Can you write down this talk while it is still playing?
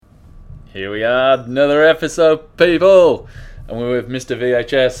Here we are, another episode, people! And we're with Mr.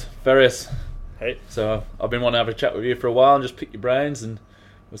 VHS, Ferris. Hey. So I've been wanting to have a chat with you for a while and just pick your brains, and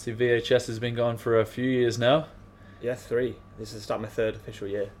we'll see, VHS has been going for a few years now. Yeah, 3. This is my third official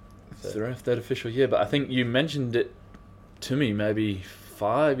year. It's the third official year, but I think you mentioned it to me maybe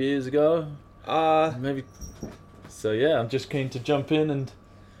 5 years ago. Maybe. So yeah, I'm just keen to jump in and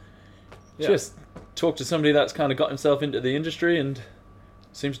just talk to somebody that's kind of got himself into the industry and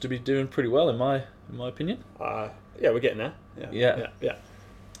seems to be doing pretty well in my opinion. Yeah, we're getting there. Yeah.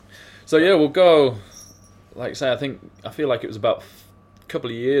 So yeah, we'll go. Like I say, I feel like it was about a couple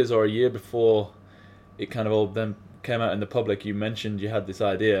of years or a year before it kind of all then came out in the public. You mentioned you had this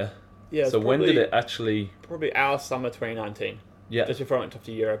idea. Yeah. So when did it actually? Probably our summer 2019. Yeah. Just before I went off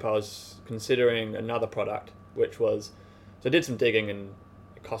to Europe, I was considering another product, which was, so I did some digging and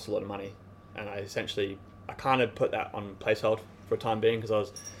it cost a lot of money, and I kind of put that on placehold for a time being because I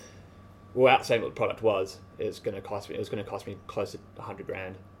was, without saying what the product was, it was going to cost me close to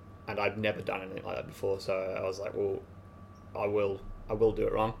 $100,000, and I'd never done anything like that before. So I was like, well, I will do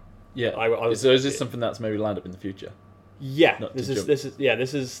it wrong. Yeah. So is this something that's maybe lined up in the future? Yeah. Not this to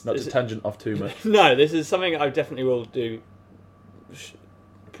is not to tangent off too much. No, this is something I definitely will do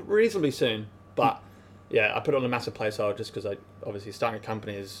reasonably soon. But yeah, I put it on a massive placeholder just because obviously starting a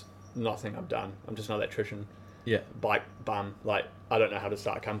company is nothing I've done. I'm just an electrician. Yeah. Bike bum. Like, I don't know how to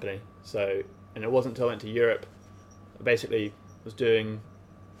start a company. So, and it wasn't until I went to Europe, I basically was doing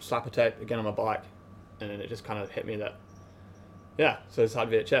slapper tape again on my bike, and then it just kind of hit me that, so it's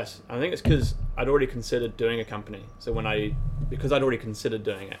started VHS. And I think it's because I'd already considered doing a company. So because I'd already considered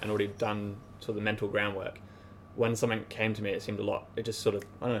doing it and already done sort of the mental groundwork, when something came to me, it seemed a lot, it just sort of,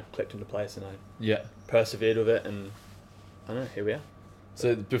 I don't know, clicked into place, and I persevered with it, and I don't know, here we are.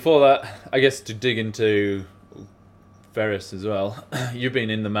 So before that, I guess to dig into Ferris as well, you've been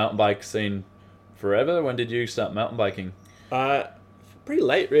in the mountain bike scene forever. When did you start mountain biking? Pretty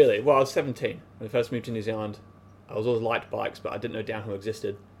late, really. Well, I was 17 when I first moved to New Zealand. I was always liked bikes, but I didn't know downhill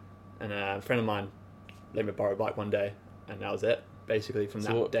existed. And a friend of mine let me borrow a bike one day, and that was it. Basically, from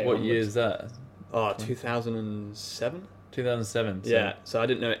that day What year is that? 2007. 2007. So. Yeah, so I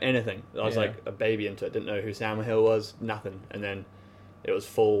didn't know anything. I was like a baby into it. Didn't know who Sam Hill was. Nothing. And then it was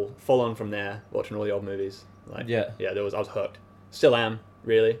full on from there. Watching all the old movies. I was hooked. Still am,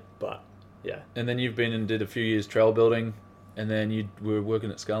 really, but yeah. And then you've been and did a few years trail building, and then you were working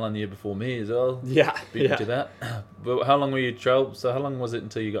at Skyline the year before me as well. Yeah. Beat into that. But how long were you So how long was it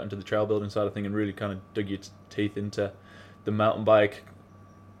until you got into the trail building side of thing and really kind of dug your teeth into the mountain bike?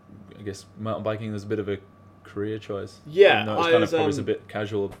 I guess mountain biking was a bit of a career choice. Yeah, it was probably a bit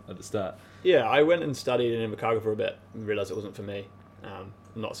casual at the start. Yeah, I went and studied in Invercargill for a bit and realised it wasn't for me.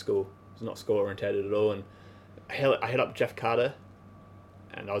 Not school. It was not school orientated at all. And I hit up Jeff Carter,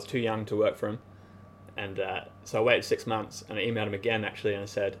 and I was too young to work for him. And so I waited 6 months, and I emailed him again, actually, and I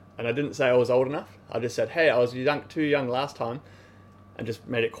said, and I didn't say I was old enough. I just said, hey, I was too young last time, and just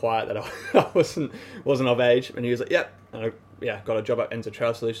made it quiet that I wasn't of age. And he was like, yep. And I got a job at Enzo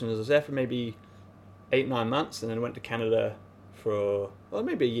Trail Solutions. I was there for maybe 8-9 months, and then I went to Canada for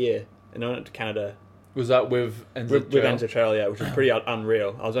maybe a year, and then I went to Canada. Was that with Enzo Trail? With Enzo Trail, yeah, which was pretty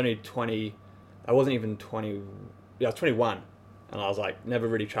unreal. I was only 20. I wasn't even 20. Yeah, I was 21, and I was like never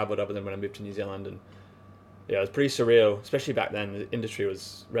really travelled other than when I moved to New Zealand, and yeah, it was pretty surreal. Especially back then, the industry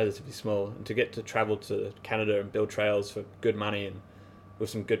was relatively small, and to get to travel to Canada and build trails for good money and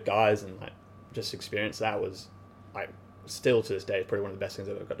with some good guys and like just experience that was like still to this day probably one of the best things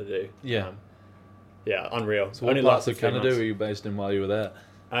I've ever got to do. Yeah. Unreal. So what parts of Canada were you based in while you were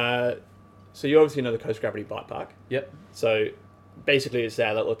there? So you obviously know the Coast Gravity Bike Park. Yep. So basically it's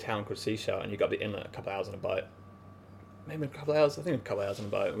there, that little town called Seashell, and you got the inlet a couple hours on a boat. Maybe a couple hours, I think a couple hours on a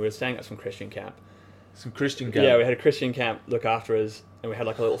boat. We were staying at some Christian camp. Yeah, we had a Christian camp look after us, and we had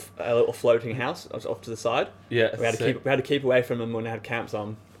like a little floating house off to the side. Yeah. We had to keep away from them when they had camps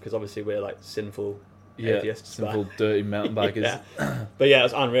on, because obviously we're like sinful atheists. Sinful, dirty mountain bikers. But yeah, it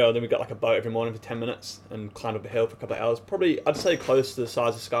was unreal. Then we got like a boat every morning for 10 minutes and climbed up a hill for a couple of hours. Probably, I'd say close to the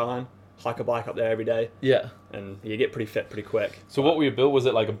size of Skyline. Hike a bike up there every day. Yeah. And you get pretty fit pretty quick. So what were you built? Was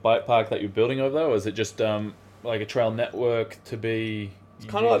it like a bike park that you're building over there, or was it just like a trail network to be... It's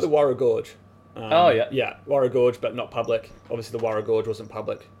kind of like the Warra Gorge. Yeah. Yeah, Warra Gorge, but not public. Obviously the Warra Gorge wasn't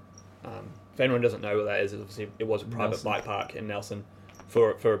public. If anyone doesn't know what that is, obviously it was a private bike park in Nelson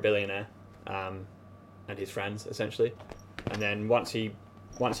for a billionaire and his friends, essentially. And then once he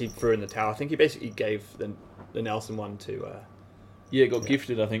threw in the towel, I think he basically gave the Nelson one to... it got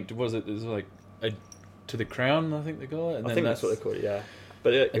gifted, I think. Was it like to the Crown, I think they call it? And I think that's what they call it, yeah.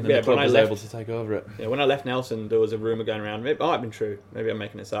 But and then the club was able to take over it. Yeah, when I left Nelson, there was a rumor going around. Maybe it might have been true. Maybe I'm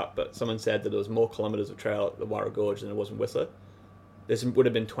making this up, but someone said that there was more kilometers of trail at the Warra Gorge than there was in Whistler. This would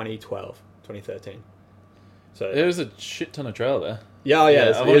have been 2012, 2013. So there was a shit ton of trail there. Yeah,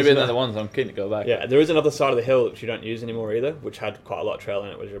 I've only been there the once. I'm keen to go back. Yeah, there is another side of the hill which you don't use anymore either, which had quite a lot of trail in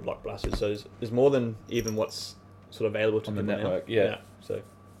it, which are block blasters. So there's more than even what's sort of available to on the people network. now. Yeah. So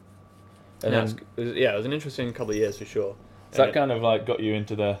and then, it was an interesting couple of years for sure. So that kind of like got you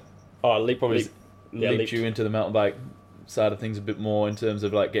into the leaped you into the mountain bike side of things a bit more in terms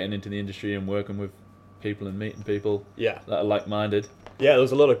of like getting into the industry and working with people and meeting people that are like-minded. Yeah, there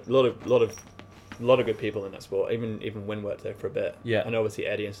was a lot of good people in that sport. Even Wynn worked there for a bit. Yeah, and obviously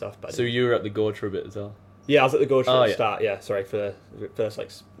Eddie and stuff. But so you were at the Gorge for a bit as well. Yeah, I was at the Gorge for the start. Yeah, sorry, for the first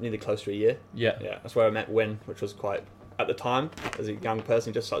like nearly close to a year. Yeah, that's where I met Wynn, which was quite at the time as a young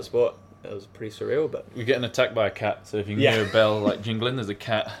person just started sport. It was pretty surreal, but you're getting attacked by a cat. So if you can hear a bell like jingling, there's a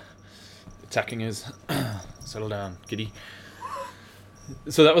cat attacking us. Settle down, kitty.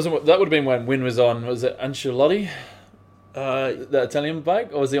 So that would have been when Wynn was on. Was it Ancelotti? The Italian bike,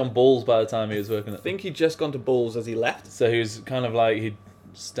 or was he on Bulls by the time he was working at? I think he'd just gone to Bulls as he left. So he was kind of like he'd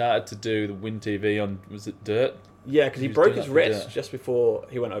started to do the Win TV on, was it Dirt? Yeah, because he broke his wrist just before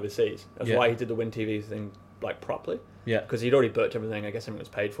he went overseas. That's why he did the Win TV thing like properly. Yeah, because he'd already booked everything. I guess everything was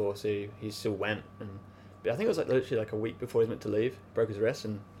paid for, so he still went. But I think it was like literally like a week before he was meant to leave. Broke his wrist,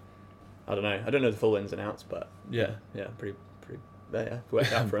 and I don't know the full ins and outs, but yeah, pretty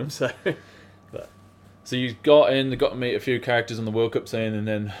worked out for him. So, but. So you got to meet a few characters on the World Cup scene, and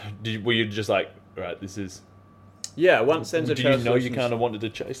then were you just like, right, this is... Yeah, once Enzo... Did you know you kind of wanted to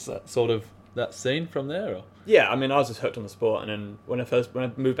chase that scene from there? Or? Yeah, I mean, I was just hooked on the sport, and then when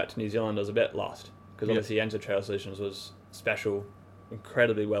I moved back to New Zealand, I was a bit lost, because obviously Enzo Trail Solutions was special,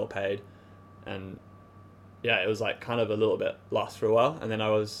 incredibly well paid, and it was like kind of a little bit lost for a while, and then I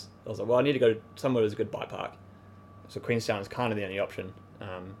was like, well, I need to go somewhere with a good bike park. So Queenstown is kind of the only option.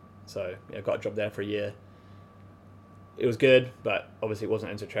 So I got a job there for a year. It was good, but obviously it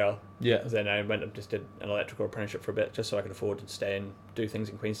wasn't Enzo Trail. Yeah. Then I went and just did an electrical apprenticeship for a bit, just so I could afford to stay and do things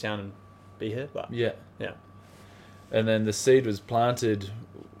in Queenstown and be here. But yeah. And then the seed was planted.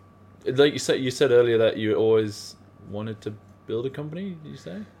 Like you said earlier that you always wanted to build a company. Did you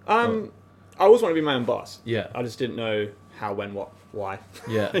say? I always wanted to be my own boss. Yeah. I just didn't know how, when, what, why.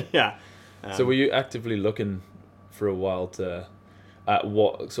 Yeah. Yeah. So were you actively looking for a while at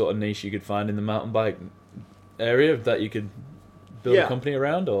what sort of niche you could find in the mountain bike area that you could build a company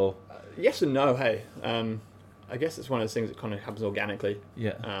around, or? Yes and no. Hey, I guess it's one of those things that kind of happens organically.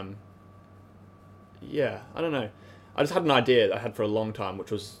 Yeah. I don't know. I just had an idea that I had for a long time,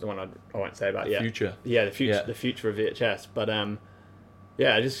 which was the one I won't say about yet. Future. Yeah, the future. Yeah. The future of VHS. But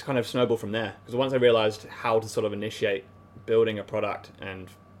it just kind of snowballed from there, because once I realised how to sort of initiate building a product and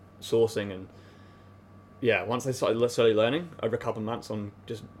sourcing, and once I started slowly learning over a couple of months on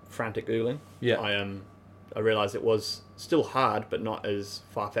just frantic Googling, I realised it was still hard, but not as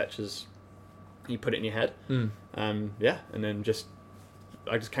far-fetched as you put it in your head. And then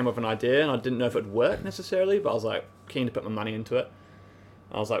I just came up with an idea, and I didn't know if it would work necessarily, but I was like keen to put my money into it.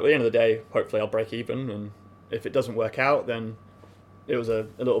 I was like, well, at the end of the day, hopefully I'll break even, and if it doesn't work out, then it was a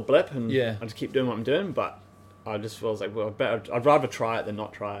little blip, and I just keep doing what I'm doing. But I was like, well, I'd rather try it than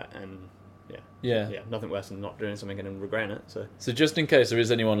not try it, and nothing worse than not doing something and then regretting it. So just in case there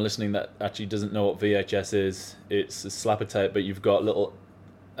is anyone listening that actually doesn't know what VHS is, it's a slapper tape, but you've got little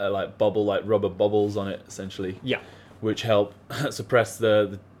rubber bubbles on it essentially. Yeah. Which help suppress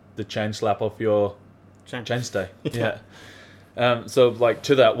the chain slap off your chainstay. Yeah. So like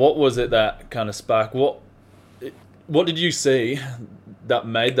to that, what was it that kind of sparked? What did you see that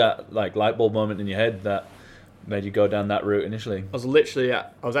made that like light bulb moment in your head that made you go down that route initially? I was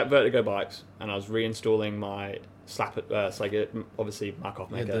at Vertigo Bikes, and I was reinstalling my obviously Markov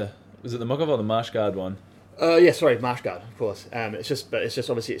maker. Was it the Markov or the Marshguard one? Sorry, Marshguard, of course. It's just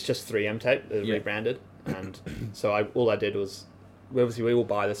 3M tape, rebranded, and so all I did was, we all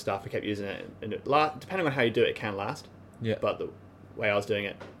buy this stuff. I kept using it, and depending on how you do it, it can last. Yeah. But the way I was doing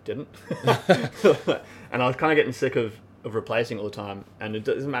it didn't, and I was kind of getting sick of replacing it all the time. And it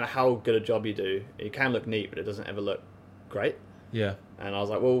doesn't matter how good a job you do, it can look neat, but it doesn't ever look great. Yeah. And I was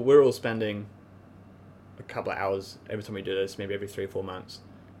like, well, we're all spending a couple of hours every time we do this, maybe every 3 or 4 months,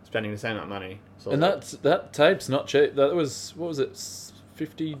 spending the same amount of money. So that tape's not cheap. That was, what was it,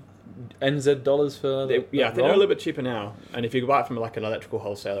 $50 NZ for I think they're a little bit cheaper now. And if you buy it from like an electrical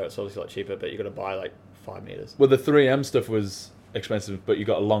wholesaler, it's obviously a lot cheaper, but you've got to buy like 5 meters. Well, the 3M stuff was expensive, but you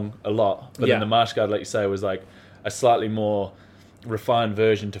got a lot. But then the Marshguard, like you say, was like a slightly more refined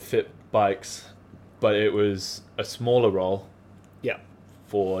version to fit bikes, but it was a smaller roll. Yeah.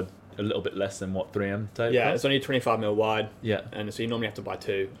 for a little bit less than what 3M tape. Yeah, costs? it's only 25mm wide. Yeah. And so you normally have to buy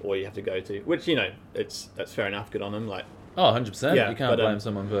 2, or you have to go to, which, you know, that's fair enough. Good on them. Like, Oh, 100%. Yeah, You can't but, blame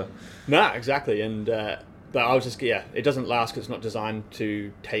someone for... nah, exactly. And but I was just, it doesn't last because it's not designed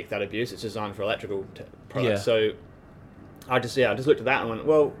to take that abuse. It's designed for electrical products. Yeah. So I just looked at that and went,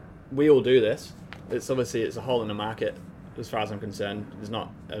 well, we all do this. It's a hole in the market as far as I'm concerned. There's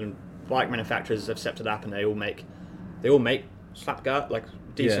not, and bike manufacturers have stepped it up, and they all make slap guard, like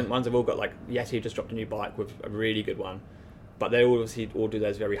decent ones. They've all got, like, Yeti just dropped a new bike with a really good one, but they obviously all do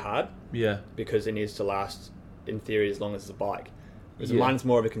those very hard. Yeah. Because it needs to last, in theory, as long as the bike. Whereas mine's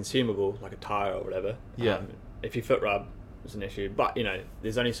more of a consumable, like a tire or whatever. Yeah. If you foot rub, it's an issue, but, you know,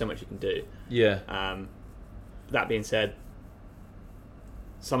 there's only so much you can do. Yeah. That being said,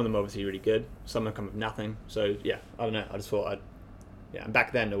 some of them are obviously really good. Some have come with nothing. So yeah, I don't know. I just thought and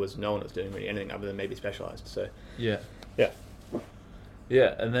back then there was no one that was doing really anything other than maybe Specialized. So Yeah. yeah.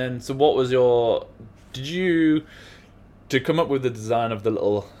 Yeah, and then, so what was to come up with the design of the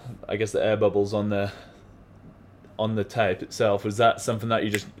little, I guess, the air bubbles on the tape itself, was that something that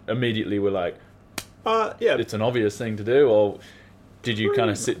you just immediately were like, Yeah, it's an obvious thing to do, or did you kind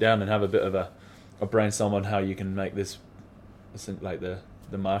of sit down and have a bit of a brainstorm on how you can make this, like the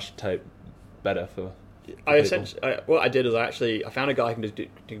marsh tape better for what I did is I found a guy who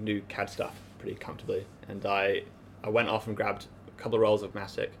can do CAD stuff pretty comfortably, and I went off and grabbed a couple of rolls of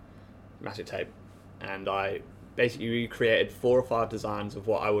mastic tape, and I basically recreated 4 or 5 designs of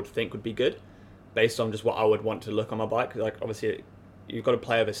what I would think would be good, based on just what I would want to look on my bike. Like, obviously, you've got to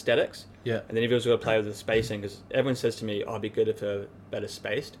play with aesthetics, Yeah. and then you've also got to play with the spacing, because everyone says to me, it'd be good if they're better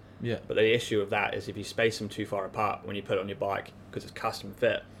spaced. Yeah. But the issue of that is if you space them too far apart when you put it on your bike, because it's custom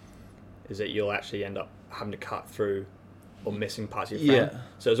fit, is that you'll actually end up having to cut through or missing parts of your frame. Yeah.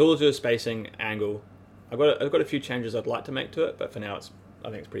 So it's all to do with spacing, angle. I've got a few changes I'd like to make to it, but for now I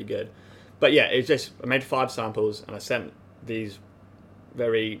think it's pretty good. But yeah, it's just, I made 5 samples and I sent these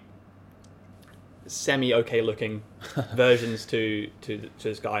very semi-okay looking versions to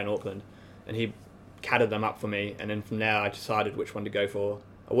this guy in Auckland, and he CAD'd them up for me, and then from there I decided which one to go for.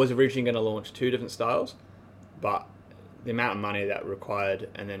 I was originally going to launch 2 different styles, but the amount of money that required,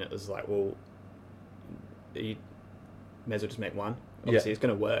 and then it was like, well, you may as well just make one. Obviously, it's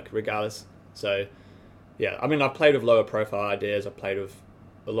going to work regardless. So, yeah, I mean, I've played with lower profile ideas. I've played with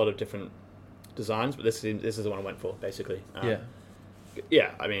a lot of different designs, but this is the one I went for, basically.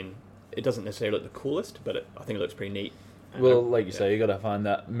 Yeah, I mean, it doesn't necessarily look the coolest, but I think it looks pretty neat. Well, like you say, you got to find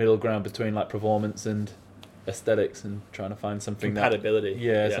that middle ground between like performance and aesthetics, and trying to find something compatibility.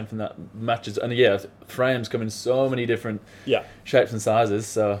 Something that matches. And frames come in so many different shapes and sizes.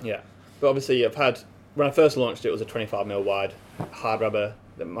 So but obviously when I first launched it was a 25mm wide hard rubber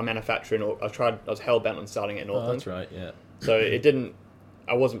that my manufacturer I was hell bent on starting it in Auckland. Oh, that's right. Yeah. So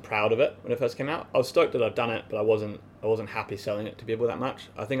I wasn't proud of it when it first came out. I was stoked that I'd done it, but I wasn't happy selling it to people that much.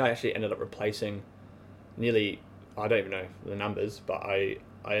 I think I actually ended up replacing nearly, I don't even know the numbers, but I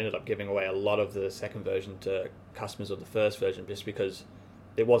ended up giving away a lot of the second version to customers of the first version, just because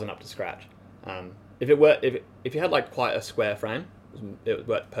it wasn't up to scratch. If you had like quite a square frame, it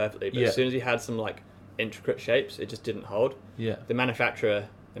worked perfectly. But as soon as you had some like intricate shapes, it just didn't hold. Yeah. The manufacturer,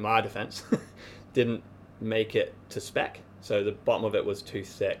 in my defense, didn't make it to spec, so the bottom of it was too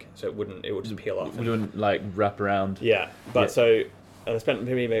thick, so it would just peel off. It wouldn't like wrap around. Yeah, but so I spent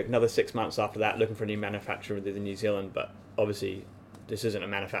maybe another 6 months after that looking for a new manufacturer within New Zealand, but obviously this isn't a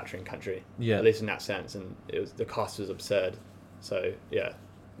manufacturing country, at least in that sense, and the cost was absurd. So yeah,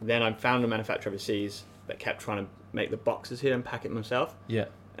 then I found a manufacturer overseas that kept trying to make the boxes here and pack it themselves. Yeah.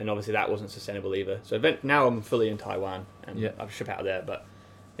 And obviously that wasn't sustainable either. So now I'm fully in Taiwan, and I ship out of there. But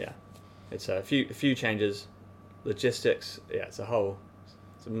yeah, it's a few changes, logistics. Yeah, it's a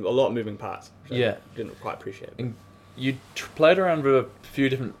lot of moving parts. Which I didn't quite appreciate. And you played around with a few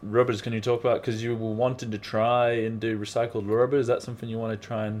different rubbers. Can you talk about, because you wanted to try and do recycled rubber? Is that something you want to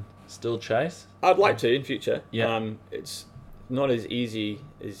try and still chase? I'd like to in future. Yeah. It's not as easy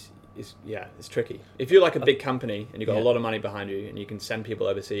as. It's tricky. If you're like a big company and you've got a lot of money behind you, and you can send people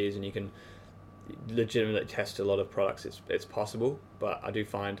overseas and you can legitimately test a lot of products, it's possible. But I do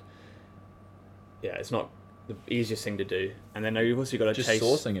find, it's not the easiest thing to do. And then you've also got to just chase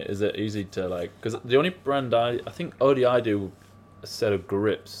sourcing it. Is it easy to like? Because the only brand I think ODI do a set of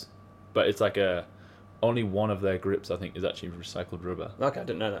grips, but it's like only one of their grips I think is actually recycled rubber. Okay, I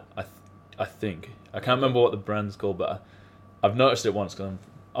didn't know that. I think I can't remember what the brand's called, but I've noticed it once. Because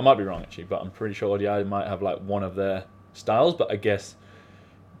I might be wrong actually, but I'm pretty sure ODI might have like one of their styles. But I guess,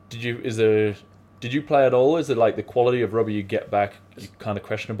 did you play at all? Is it like the quality of rubber you get back kind of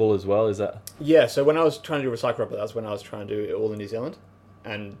questionable as well? Is that? Yeah. So when I was trying to do recycled rubber, that's when I was trying to do it all in New Zealand.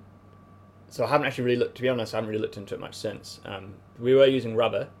 And so I haven't actually really looked, to be honest, I haven't really looked into it much since. We were using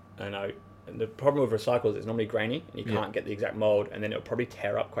rubber, and the problem with recycles is it's normally grainy, and you can't get the exact mold, and then it'll probably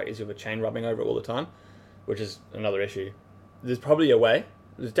tear up quite easily with a chain rubbing over it all the time, which is another issue. There's probably a way.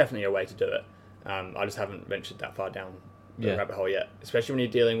 There's definitely a way to do it. I just haven't ventured that far down the rabbit hole yet. Especially when you're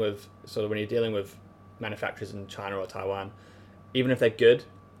dealing with manufacturers in China or Taiwan, even if they're good,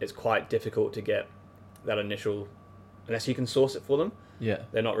 it's quite difficult to get that initial, unless you can source it for them. Yeah,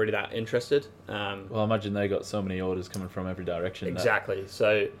 they're not really that interested. Well, I imagine they got so many orders coming from every direction. Exactly.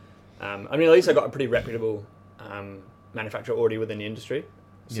 So, I mean, at least I got a pretty reputable manufacturer already within the industry.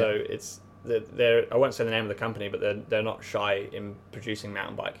 So it's they're I won't say the name of the company, but they're not shy in producing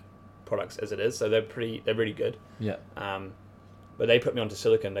mountain bike products as it is. So they're really good. Yeah. But they put me onto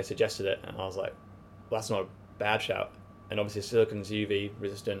silicon. They suggested it, and I was like, well, that's not a bad shout. And obviously, silicon's UV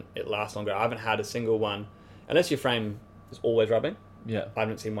resistant. It lasts longer. I haven't had a single one, unless your frame is always rubbing. Yeah. I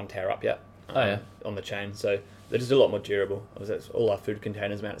haven't seen one tear up yet. On the chain, so they're just a lot more durable. All our food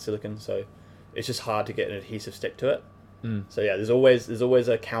containers made out of silicon, so it's just hard to get an adhesive stick to it. So yeah, there's always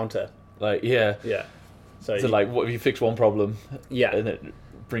a counter. Like So like, what if you fix one problem? Yeah. And it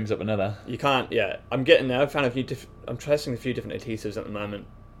brings up another. You can't. Yeah, I'm getting there. I'm testing a few different adhesives at the moment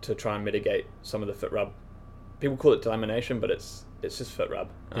to try and mitigate some of the foot rub. People call it delamination, but it's just foot rub.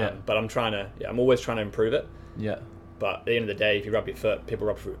 But I'm always trying to improve it. Yeah. But at the end of the day, if you rub your foot, people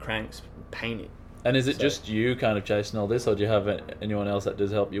rub through cranks, pain you. And is it just you kind of chasing all this, or do you have anyone else that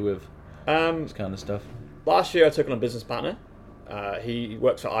does help you with this kind of stuff? Last year I took on a business partner. He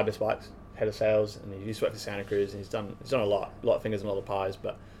works for Ibis Bikes, head of sales, and he used to work for Santa Cruz, and he's done a lot of fingers and a lot of pies,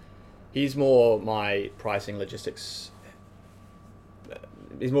 but he's more my pricing, logistics.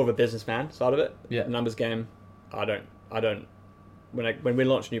 He's more of a businessman side of it. Yeah. Numbers game. I don't. When we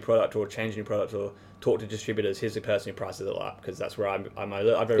launch a new product or change a new product or talk to distributors, he's the person who prices it all up, because that's where I'm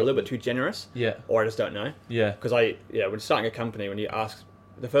either a little bit too generous, or I just don't know. Yeah. Because when starting a company, when you ask,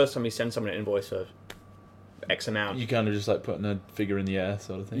 the first time you send someone an invoice for X amount, you kind of just like putting a figure in the air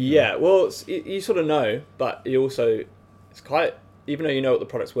sort of thing. Yeah. Well, you sort of know, but you also, it's quite, even though you know what the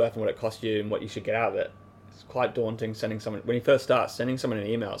product's worth and what it costs you and what you should get out of it, it's quite daunting sending someone, when you first start, sending someone an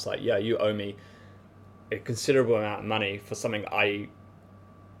email, it's like, you owe me a considerable amount of money for something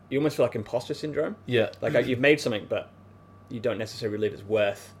you almost feel like imposter syndrome. Yeah. Like you've made something, but you don't necessarily believe it's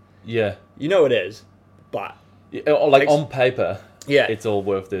worth. Yeah. You know it is, but... on paper, it's all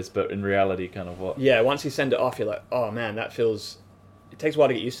worth this, but in reality, kind of what? Yeah, once you send it off, you're like, oh man, that feels... It takes a while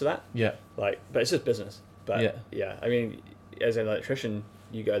to get used to that. Yeah. But it's just business. But yeah, I mean, as an electrician,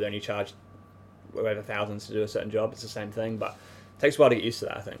 you go there and you charge over thousands to do a certain job. It's the same thing, but it takes a while to get used to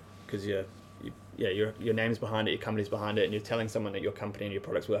that, I think, because your name's behind it, your company's behind it, and you're telling someone that your company and your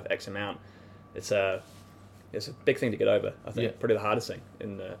product's worth X amount. It's a big thing to get over. I think probably the hardest thing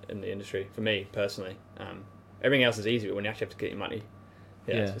in the industry for me personally. Everything else is easy, but when you actually have to get your money,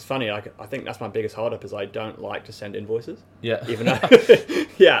 it's funny. I think that's my biggest hold up is I don't like to send invoices. Yeah. Even though,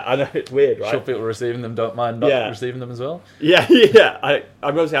 I know it's weird, right? Sure, people receiving them don't mind not receiving them as well. Yeah. I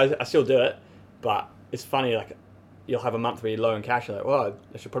obviously I still do it, but it's funny. Like, you'll have a month where you're low in cash. You're like, well,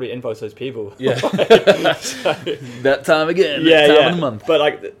 I should probably invoice those people. Yeah. That time again. Yeah, time in a month.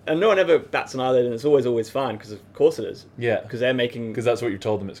 But and no one ever bats an eyelid, and it's always fine, because of course it is. Yeah. Because they're making... Because that's what you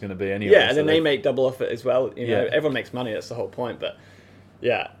told them it's going to be anyway. Yeah, and then they make double off it as well. You know, everyone makes money. That's the whole point. But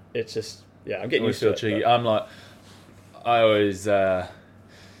yeah, it's just... Yeah, I'm getting used to it. Cheeky. I'm like... I always...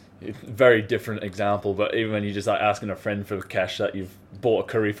 very different example, but even when you're just like asking a friend for cash that you've bought a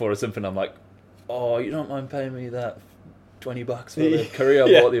curry for or something, I'm like, oh, you don't mind paying me that $20 for the curry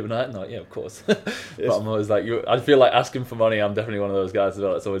I bought the other night? And I'm like, yeah, of course. But I'm always like, I feel like asking for money, I'm definitely one of those guys as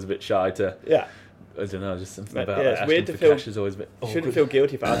well. It's always a bit shy to... Yeah. I don't know, just something about it's asking weird for to feel, cash is always a bit awkward. You shouldn't feel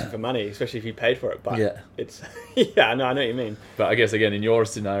guilty for asking for money, especially if you paid for it. But it's... I know what you mean. But I guess, again, in your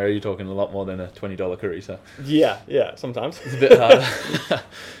scenario, you're talking a lot more than a $20 curry, so... Yeah, sometimes. It's a bit harder.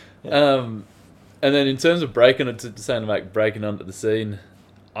 And then in terms of breaking onto the scene,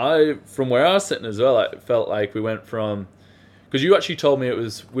 from where I was sitting as well, I felt like we went from, because you actually told me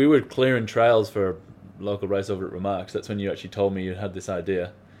we were clearing trails for a local race over at Remarks. That's when you actually told me you had this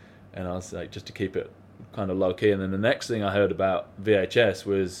idea, and I was like, just to keep it kind of low key. And then the next thing I heard about VHS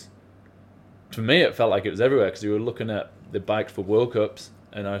was, for me, it felt like it was everywhere, because you were looking at the bikes for World Cups,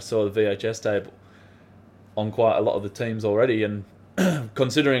 and I saw the VHS table on quite a lot of the teams already, and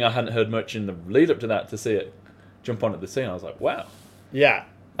considering I hadn't heard much in the lead up to that, to see it jump onto the scene, I was like, wow. Yeah.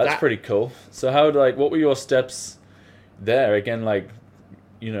 That's pretty cool. So what were your steps there? Again,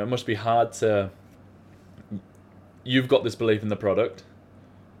 it must be hard you've got this belief in the product,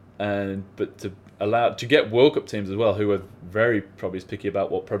 but to allowed to get World Cup teams as well, who are very probably as picky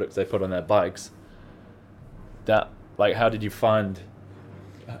about what products they put on their bikes. That like, how did you find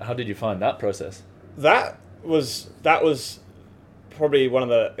that process? That was probably one of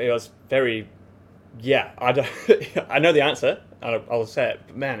the. It was very. Yeah, I don't. I know the answer. I'll say it.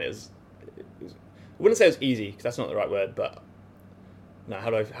 But man, I wouldn't say it was easy because that's not the right word. But no, how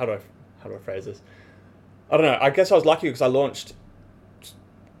do I phrase this? I don't know. I guess I was lucky because I launched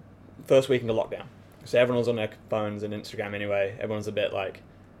first week into lockdown. So everyone was on their phones and Instagram anyway. Everyone's a bit like,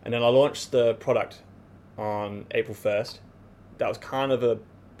 and then I launched the product on April 1st. That was kind of a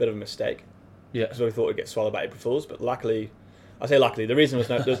bit of a mistake. Yeah. Because we thought it'd get swallowed by April Fools, but luckily, I say luckily, the reason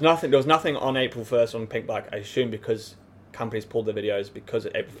there was nothing on April 1st on Pink Bike, I assume because companies pulled their videos because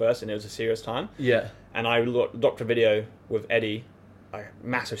of April 1st and it was a serious time. Yeah. And I dropped a video with Eddie. A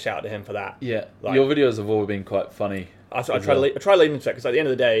massive shout out to him for that. Yeah. Like, your videos have all been quite funny. I try to lead into it because at the end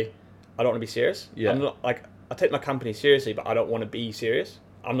of the day, I don't want to be serious. Yeah. I'm not like, I take my company seriously, but I don't want to be serious.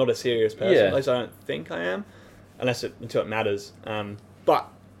 I'm not a serious person. Yeah. At least I don't think I am, until it matters. But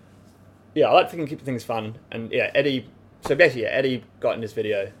yeah, I like to keep things fun. And yeah, Eddie. So basically, yeah, Eddie got in this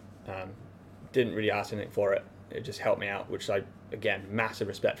video. Didn't really ask anything for it. It just helped me out, which again, massive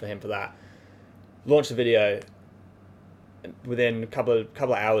respect for him for that. Launched the video. Within a couple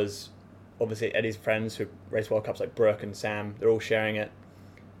of hours, obviously Eddie's friends who race World Cups like Brooke and Sam, they're all sharing it.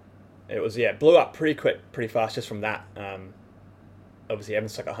 It was blew up pretty quick, pretty fast just from that. Obviously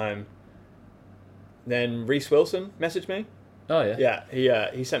everyone's stuck at home. Then Reese Wilson messaged me. Oh yeah.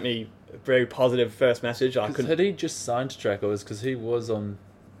 Yeah, he sent me a very positive first message. Had he just signed to Trek, or was because he was on?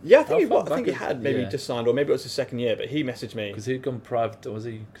 Yeah, I think he had maybe just signed, or maybe it was his second year. But he messaged me because he'd gone private. Was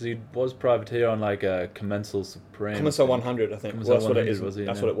he? Because he was privateer on like a Commensal Supreme. Commensal 100, I think. Commensal That's 100, what it is. was he?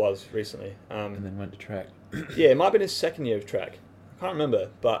 That's what it was recently. And then went to Trek. Yeah, it might have been his second year of Trek. I can't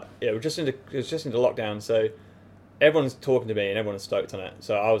remember, but yeah, it was just into lockdown, so everyone's talking to me and everyone's stoked on it.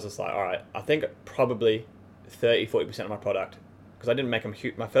 So I was just like, all right, I think probably 30-40% of my product, because I didn't make them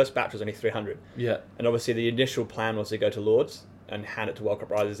huge. My first batch was only 300. Yeah. And obviously the initial plan was to go to Lords and hand it to World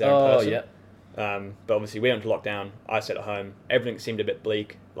Cup riders there in person. Yeah. But obviously we went to lockdown. I sat at home. Everything seemed a bit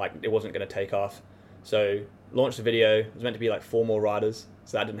bleak, like it wasn't going to take off. So launched the video. It was meant to be like 4 more riders,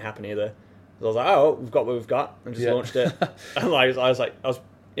 so that didn't happen either. So I was like, oh, we've got what we've got, and just launched it. And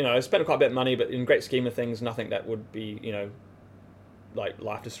I spent quite a bit of money, but in great scheme of things, nothing that would be, like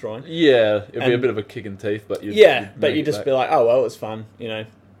life destroying. Yeah, it'd be a bit of a kick in teeth, but you'd just be like, oh well, it was fun,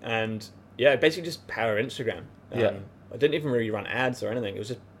 and yeah, basically just power Instagram. I didn't even really run ads or anything. It was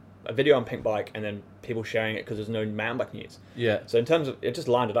just a video on Pink Bike and then people sharing it because there's no mountain bike news. Yeah. So in terms of, it just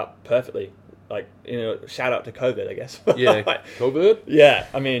lined it up perfectly. Like, shout out to COVID, I guess. Yeah. Like, COVID? Yeah.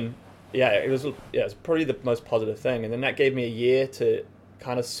 I mean, yeah, it was probably the most positive thing. And then that gave me a year to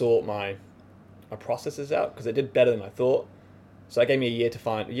kind of sort my processes out because it did better than I thought. So that gave me a year to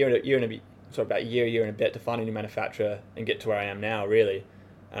find, about a year and a bit to find a new manufacturer and get to where I am now, really.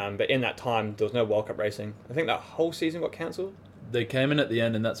 But in that time, there was no World Cup racing. I think that whole season got cancelled. They came in at the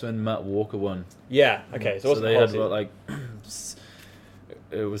end, and that's when Matt Walker won. Yeah. Okay. So they had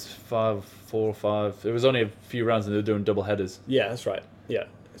it was 4 or 5. It was only a few rounds, and they were doing double headers. Yeah, that's right. Yeah.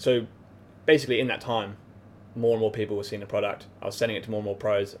 So basically, in that time, more and more people were seeing the product. I was sending it to more and more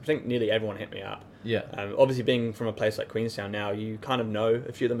pros. I think nearly everyone hit me up. Yeah. Obviously, being from a place like Queenstown now, you kind of know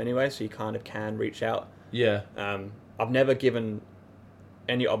a few of them anyway, so you kind of can reach out. Yeah. I've never given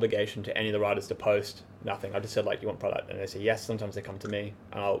any obligation to any of the riders to post. Nothing. I just said, like, you want product? And they say yes. Sometimes they come to me.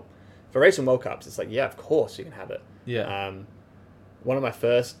 And for racing World Cups, it's like, yeah, of course you can have it. Yeah. One of my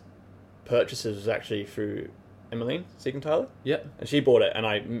first purchases was actually through Emmeline Siegenthaler. Yeah. And she bought it, and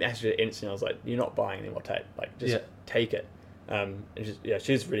I messaged her instantly. I was like, you're not buying any more tape. Like, just take it. And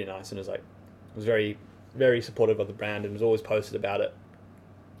she's really nice and was very, very supportive of the brand and was always posted about it.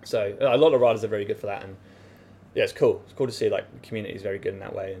 So a lot of riders are very good for that. And yeah, it's cool. It's cool to see like the community is very good in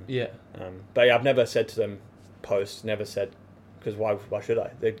that way. And, but yeah, I've never said to them post. Never said because why should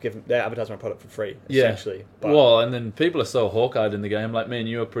I? They're advertising my product for free essentially. But, well, and then people are so hawk-eyed in the game. Like me and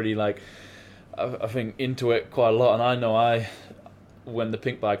you are pretty like I think into it quite a lot. And I know when the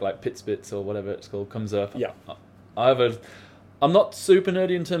Pink Bike like Pit Spits or whatever it's called comes up. Yeah. I'm not super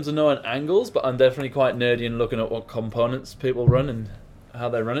nerdy in terms of knowing angles, but I'm definitely quite nerdy in looking at what components people run and how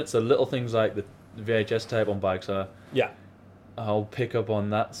they run it. So little things like the VHS tape on bikes I'll pick up on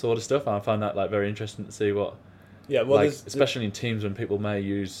that sort of stuff. I find that like very interesting to see what. Yeah, well, especially in teams when people may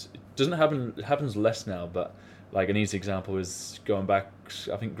use. It doesn't happen. It happens less now, but like an easy example is going back.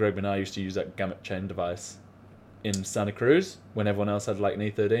 I think Greg and I used to use that gamut chain device in Santa Cruz when everyone else had like an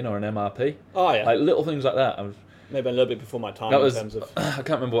E13 or an MRP. Oh yeah, Like little things like that. maybe a little bit before my time That in was, terms of. I can't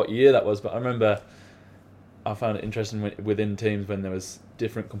remember what year that was, but I remember I found it interesting within teams when there was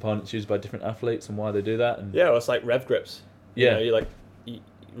different components used by different athletes and why they do that. And Yeah, well, it's like rev grips. Yeah. You know,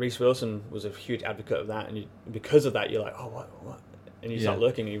 Reece Wilson was a huge advocate of that, and because of that, you're like, oh, what? And you start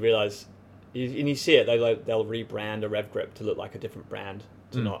looking, and you realise, and you see it. They'll rebrand a rev grip to look like a different brand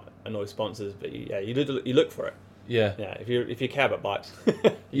to not annoy sponsors, but you look for it. Yeah. Yeah. If you care about bikes.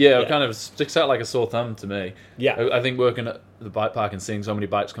 It kind of sticks out like a sore thumb to me. Yeah. I think working at the bike park and seeing so many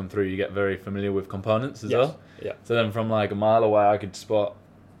bikes come through, you get very familiar with components as well. Yeah. So then from like a mile away, I could spot.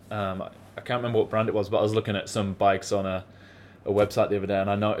 I can't remember what brand it was, but I was looking at some bikes on a website the other day, and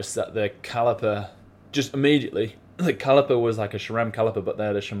I noticed that their caliper, just immediately, the caliper was like a SRAM caliper, but they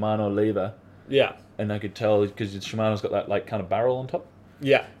had a Shimano lever. Yeah. And I could tell because Shimano's got that like kind of barrel on top.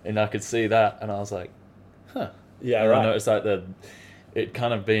 Yeah. And I could see that, and I was like, huh. Yeah, and right. I noticed like it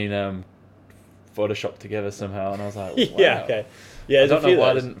kind of been photoshopped together somehow, and I was like, wow. Yeah, okay. Yeah, I don't know why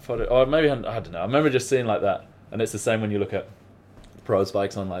I didn't photo, or maybe I don't know. I remember just seeing like that, and it's the same when you look at pros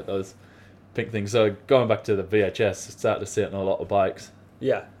bikes on like those pink things. So going back to the VHS, started to see it on a lot of bikes.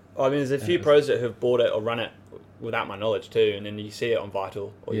 Yeah. I mean, there's a few pros that have bought it or run it without my knowledge too, and then you see it on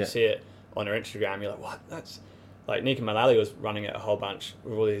Vital or you see it on their Instagram. You're like, what? That's like Nico Mullally was running it a whole bunch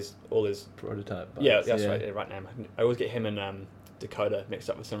with all his prototype bikes. Yeah, that's right name. I always get him and Dakota mixed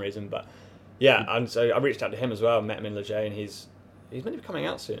up for some reason, but yeah. And so I reached out to him as well. Met him in Leger, and he's meant to be coming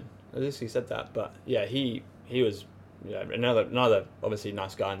out soon. At least he said that. But yeah, he was another obviously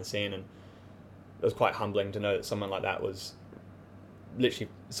nice guy in the scene, and it was quite humbling to know that someone like that was literally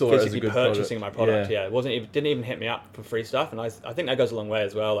physically purchasing my product. Yeah, it didn't even hit me up for free stuff, and I think that goes a long way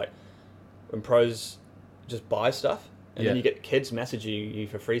as well. Like when pros just buy stuff, and then you get kids messaging you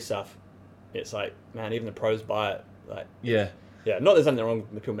for free stuff. It's like, man, even the pros buy it. Like not that there's anything wrong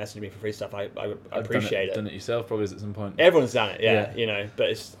with people messaging me for free stuff. I appreciate it. Done it yourself probably at some point. Everyone's done it, you know. But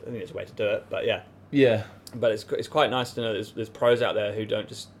I think it's a way to do it. But yeah. But it's quite nice to know there's pros out there who don't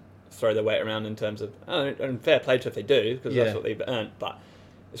just throw their weight around in terms of, and fair play to if they do, because that's what they've earned. But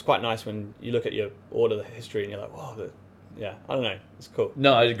it's quite nice when you look at your order history and you're like, whoa, I don't know, it's cool.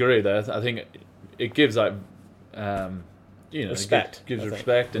 No, I agree there. I think it gives like, respect. Gives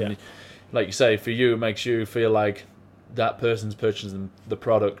respect, and like you say, for you, it makes you feel like that person's purchasing the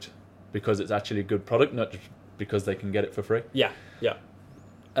product because it's actually a good product, not just because they can get it for free. Yeah.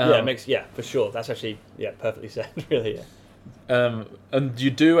 It makes for sure. That's actually perfectly said. Really. And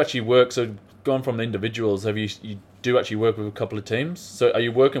you do actually work. So going from the individuals, you do actually work with a couple of teams. So are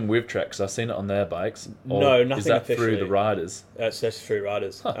you working with Trek? 'Cause I've seen it on their bikes. Or no, nothing is that officially. through the riders? That's through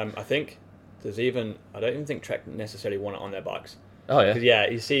riders. Huh. I think I don't even think Trek necessarily want it on their bikes. Oh yeah.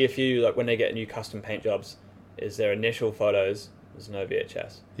 'Cause, you see a few like when they get new custom paint jobs, is their initial photos. There's no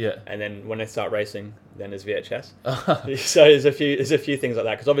VHS. Yeah. And then when they start racing, then there's VHS. So there's a few things like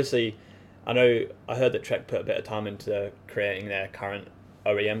that, because obviously, I heard that Trek put a bit of time into creating their current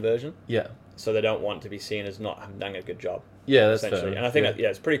OEM version. Yeah. So they don't want to be seen as not having done a good job. Yeah, that's fair. And I think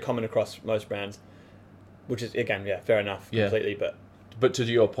it's pretty common across most brands, which is again fair enough completely. But to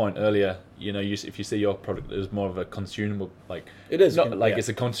your point earlier, if you see your product as more of a consumable, like it is not like it's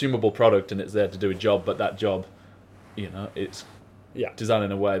a consumable product and it's there to do a job, but that job, it's designed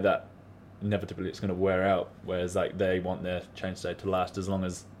in a way that inevitably it's going to wear out. Whereas like they want their chainstay to last as long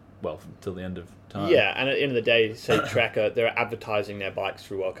as till the end of time. Yeah, and at the end of the day, say Tracker, they're advertising their bikes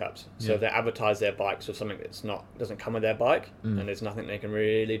through World Cups. So if they advertise their bikes with something that's doesn't come with their bike, and there's nothing they can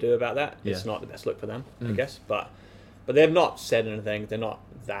really do about that. It's not the best look for them, I guess. But they've not said anything. They're not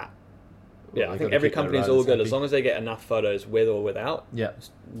that. I think every company's all good as long as they get enough photos with or without. Yeah,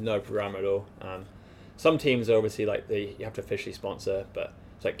 no drama at all. Some teams are obviously like you have to officially sponsor, but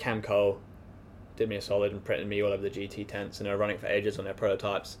it's like Cam Cole did me a solid and printed me all over the GT tents, and they're running for ages on their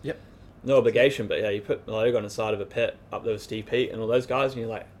prototypes. Yep. No obligation, but you put the logo on the side of a pit up there with Steve Pete and all those guys, and you're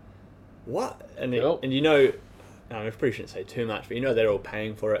like, what? And I probably shouldn't say too much, but they're all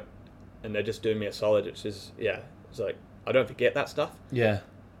paying for it, and they're just doing me a solid. It's just it's like I don't forget that stuff. Yeah.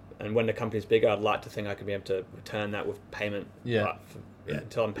 And when the company's bigger, I'd like to think I could be able to return that with payment. Yeah. But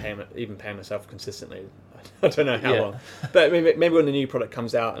until I'm paying myself consistently, I don't know how long. But maybe when the new product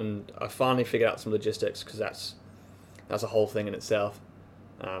comes out and I finally figure out some logistics, because that's a whole thing in itself,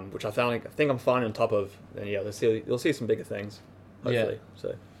 which I think I'm fine on top of. Then you'll see some bigger things, hopefully.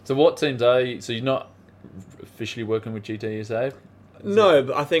 Yeah. So what teams are you? So you're not officially working with GTUSA? No,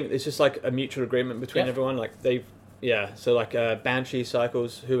 but I think it's just like a mutual agreement between everyone. Like so like Banshee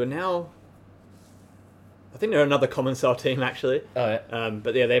Cycles, who are now, I think they're another common cell team actually. Oh yeah.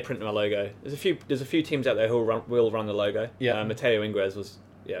 But yeah, they print my logo. There's a few teams out there who will run the logo. Yeah. Matteo Ingres was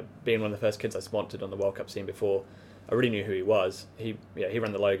being one of the first kids I sponsored on the World Cup scene before. I really knew who he was. He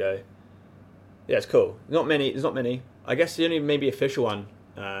ran the logo. Yeah, it's cool. There's not many. I guess the only maybe official one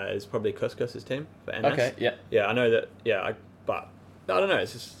is probably Couscous's team for NS. Okay. Yeah. Yeah, I know that. Yeah, but I don't know.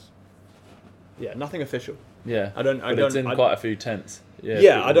 It's just nothing official. Yeah. But it's in quite a few tents.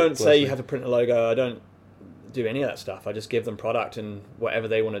 Yeah, I don't say you have to print a logo. I don't do any of that stuff. I just give them product, and whatever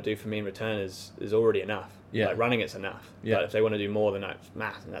they want to do for me in return is already enough. Yeah. Like running it's enough. Yeah. But if they want to do more, then that's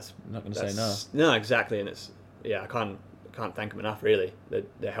math, and that's I'm not going to say no. No, exactly, and it's I can't thank them enough. Really,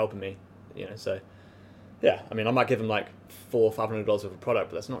 they're helping me. So yeah, I mean, I might give them like $400 or $500 worth of product,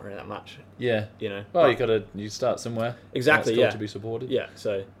 but that's not really that much. Yeah. Well, you start somewhere. Exactly. Yeah. To be supported. Yeah.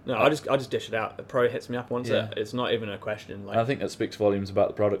 So no, I just dish it out. The pro hits me up once. Yeah. It's not even a question. Like, I think that speaks volumes about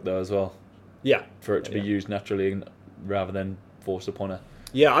the product though as well. Yeah. For it to be used naturally rather than forced upon a.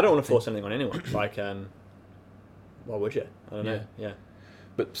 Yeah, I don't want to force anything on anyone. Like, why would you? I don't know. Yeah.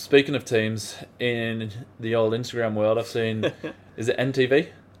 But speaking of teams in the old Instagram world, I've seen. Is it NTV?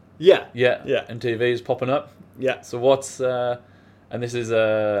 Yeah. Yeah. NTV is popping up. Yeah. So what's and this is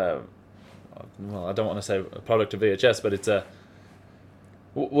well, I don't want to say a product of VHS, but it's a.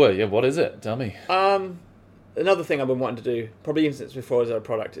 Well, yeah. What is it? Tell me. Another thing I've been wanting to do, probably even since before as a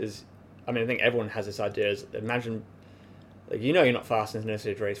product, is, I mean, I think everyone has this idea. Is imagine, like, you're not fast in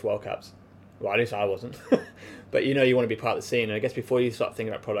necessarily to race World Cups. Well, at least I wasn't. But you want to be part of the scene, and I guess before you start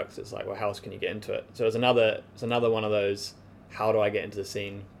thinking about products, it's like, well, how else can you get into it? So it's another one of those, how do I get into the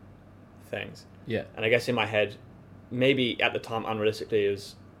scene things. Yeah. And I guess in my head, maybe at the time, unrealistically, it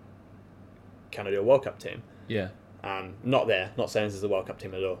was, can I do a World Cup team? Yeah. Not saying this is a World Cup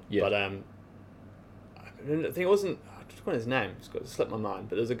team at all. Yeah. But I think it wasn't, I just forgot his name, it's slipped my mind,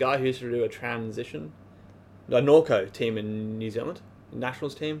 but there's a guy who used to do a Norco team in New Zealand,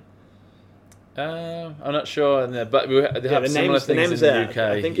 nationals team. I'm not sure, but they have similar things in the UK.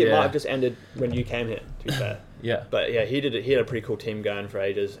 I think it might have just ended when you came here, to be fair. Yeah. But yeah, he had a pretty cool team going for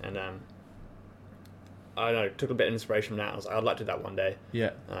ages, and I don't know, took a bit of inspiration from that. I was like, I'd like to do that one day. Yeah.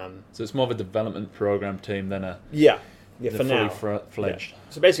 So it's more of a development program team than a for now fledged. Yeah.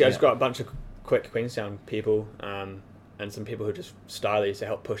 So basically, I just got a bunch of quick Queenstown people, and some people who are just stylists to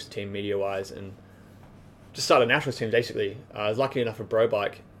help push the team media wise, and just start a nationals team. Basically, I was lucky enough for Bro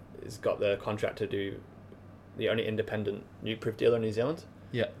Bike has got the contract to do the only independent nuke-proof dealer in New Zealand.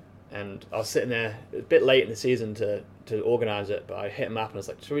 Yeah. And I was sitting there a bit late in the season to organise it, but I hit him up and I was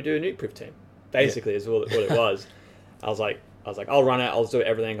like, should we do a nuke-proof team? Basically, is all it was. I was like, I'll run it, I'll do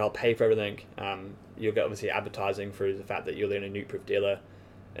everything, I'll pay for everything. You'll get obviously advertising through the fact that you're the only nuke-proof dealer,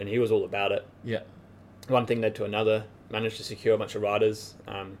 and he was all about it. Yeah. One thing led to another. Managed to secure a bunch of riders.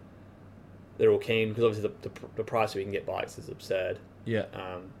 They're all keen because obviously the price we can get bikes is absurd. Yeah.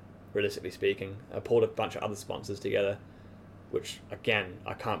 Realistically speaking, I pulled a bunch of other sponsors together, which again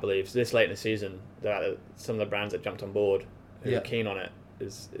I can't believe. So this late in the season, some of the brands that jumped on board who are keen on it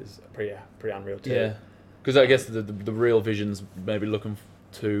is pretty unreal too. Yeah, because I guess the real vision's maybe looking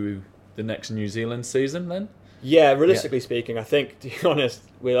to the next New Zealand season then. Yeah, realistically speaking, I think, to be honest,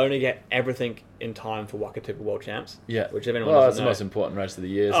 we'll only get everything in time for Wakatipu World Champs. Yeah, which if anyone that's doesn't the most important race of the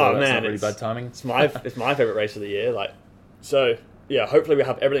year. So that's not really bad timing. It's my favorite race of the year. Like, so yeah, hopefully we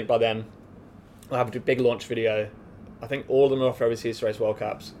have everything by then. We'll have a big launch video. I think all of them are off overseas to race World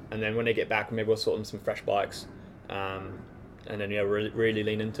Cups, and then when they get back, maybe we'll sort them some fresh bikes, and then really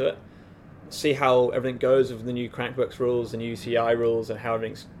lean into it. See how everything goes with the new Crankworks rules, the new CI rules, and how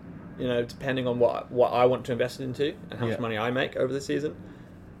everything's, depending on what I want to invest into and how much money I make over the season.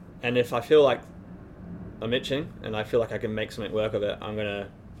 And if I feel like I'm itching and I feel like I can make something work of it, I'm gonna,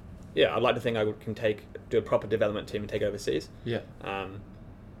 I'd like to think I can do a proper development team and take it overseas. Yeah.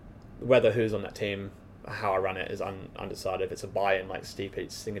 Whether who's on that team, how I run it is undecided. If it's a buy-in like Steve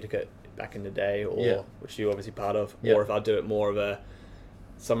Pete's syndicate back in the day, or which you're obviously part of, or if I do it more of a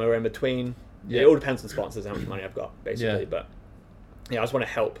somewhere in between. It all depends on sponsors, how much money I've got, basically. But I just want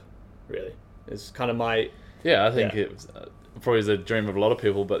to help. Really, it's kind of my. Yeah, I think it was, probably is a dream of a lot of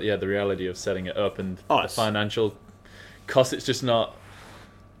people, but the reality of setting it up and the financial cost, it's just not.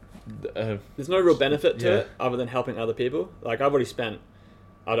 There's no real benefit to it other than helping other people. Like I've already spent.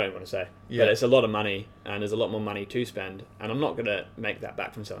 I don't want to say, but it's a lot of money, and there's a lot more money to spend, and I'm not going to make that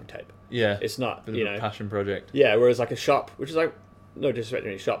back from selling tape. Yeah, it's not a passion project. Yeah, whereas like a shop, which is like no disrespect to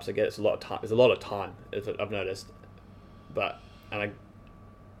any shops, I get it's a lot of time. There's a lot of time, I've noticed,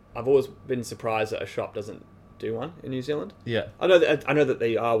 I've always been surprised that a shop doesn't do one in New Zealand. Yeah, I know that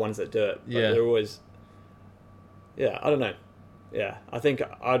they are ones that do it, but they're always. Yeah, I don't know. Yeah, I think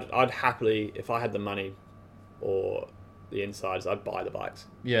I'd happily, if I had the money, or the insides, I'd buy the bikes.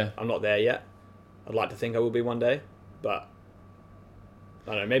 Yeah. I'm not there yet. I'd like to think I will be one day, but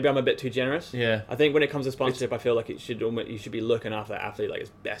I don't know. Maybe I'm a bit too generous. Yeah. I think when it comes to sponsorship, I feel like you should be looking after the athlete like as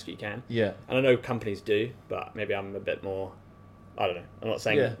best you can. Yeah. And I know companies do, but maybe I'm a bit more. I don't know. I'm not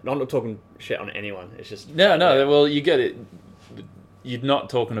saying. Yeah. I'm not talking shit on anyone. It's just. No. Yeah. Well, you get it. You're not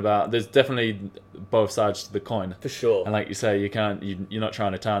talking about. There's definitely both sides to the coin. For sure. And like you say, you can't. You're not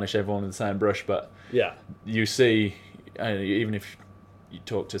trying to tarnish everyone with the same brush, but yeah, you see, even if you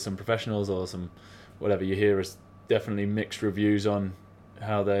talk to some professionals or some whatever, you hear is definitely mixed reviews on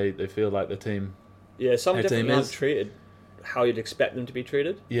how they feel like the team. Yeah, some their definitely team aren't is. treated how you'd expect them to be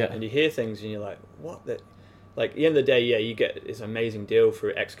treated. Yeah. And you hear things and you're like, what the. Like, at the end of the day, yeah, you get this amazing deal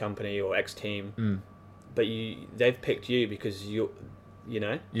through X company or X team, but they've picked you because you're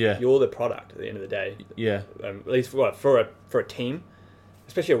the product at the end of the day. Yeah. At least for a team,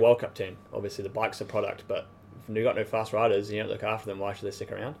 especially a World Cup team. Obviously, the bike's a product, but if you've got no fast riders and you don't look after them, why should they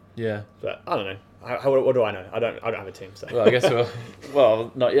stick around? Yeah. But I don't know. What do I know? I don't have a team, so. Well, I guess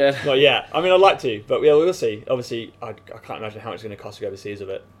not yet. Not yet. I mean, I'd like to, but we'll see. Obviously, I can't imagine how much it's going to cost to go overseas with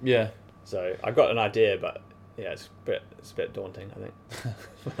it. Yeah. So I've got an idea, but yeah, it's a bit daunting, I think.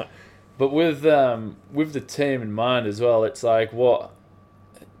 But with the team in mind as well, it's like even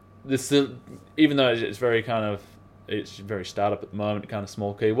though it's very startup at the moment, kind of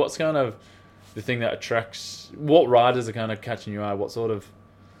small key. What's kind of the thing that attracts? What riders are kind of catching your eye? What sort of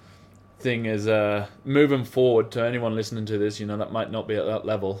thing is moving forward to anyone listening to this? That might not be at that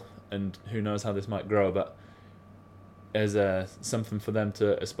level, and who knows how this might grow, but as something for them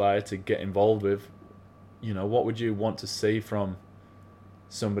to aspire to get involved with. What would you want to see from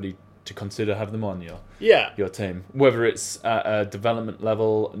somebody to consider having them on your team? Whether it's at a development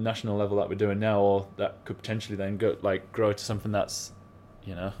level, national level that we're doing now, or that could potentially then grow to something that's,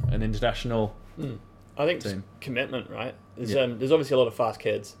 an international I think team. Commitment, right? There's obviously a lot of fast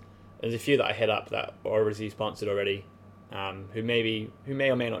kids. There's a few that I hit up that are obviously sponsored already, who may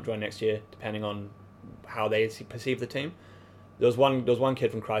or may not join next year, depending on how they perceive the team. There was one kid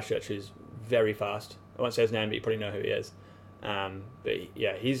from Christchurch who's very fast. I won't say his name, but you probably know who he is. But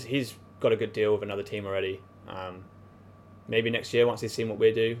yeah, he's got a good deal with another team already. Maybe next year, once they've seen what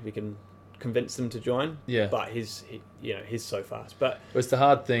we do, we can convince them to join. Yeah. But he's so fast. But it's the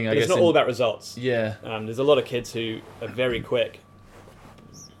hard thing, I guess. It's not all about results. Yeah. There's a lot of kids who are very quick,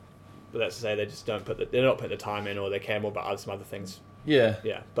 but that's to say they just they're not putting the time in, or they care more about some other things. Yeah.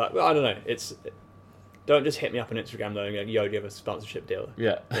 Yeah. But I don't know. Don't just hit me up on Instagram though and go, yo, do you have a sponsorship deal?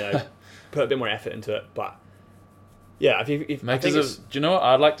 Yeah. Put a bit more effort into it. But yeah, do you know what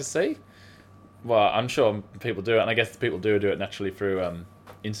I'd like to see? Well, I'm sure people do it, and I guess people do it naturally through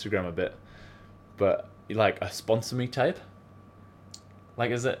Instagram a bit. But like a sponsor me tape.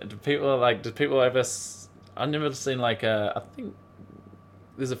 Like, do people ever? I've never seen I think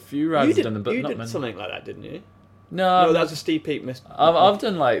there's a few riders who've done them, but you not did many. Something like that, didn't you? No, that was a Steve Peak miss. I've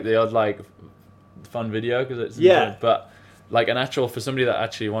done the odd fun video because it's yeah. But an actual for somebody that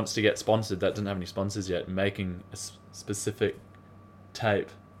actually wants to get sponsored that doesn't have any sponsors yet, making a specific tape.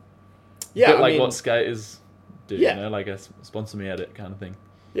 Yeah, what skaters do. Yeah. Like a sponsor me edit kind of thing.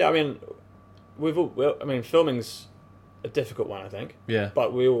 Yeah, I mean, filming's a difficult one, I think. Yeah.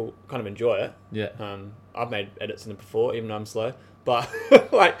 But we all kind of enjoy it. Yeah. I've made edits in them before, even though I'm slow. But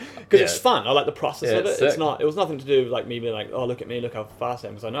because it's fun. I like the process of it. It was nothing to do with me being like, oh, look at me, look how fast I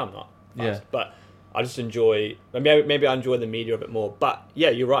am, because I know I'm not fast. Yeah. But I just enjoy. Maybe I enjoy the media of it more. But yeah,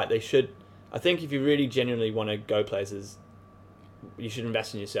 you're right. They should. I think if you really genuinely want to go places, you should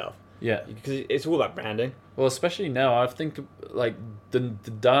invest in yourself. Yeah. Because it's all about branding. Well, especially now, I think the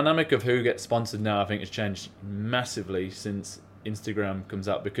dynamic of who gets sponsored now, I think has changed massively since Instagram comes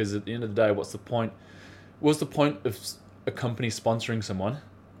out. Because at the end of the day, what's the point? What's the point of a company sponsoring someone?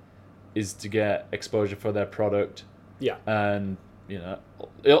 Is to get exposure for their product. Yeah. And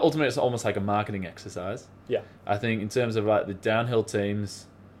ultimately, it's almost like a marketing exercise. Yeah. I think in terms of the downhill teams,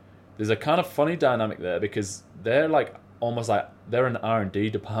 there's a kind of funny dynamic there because they're almost they're an R&D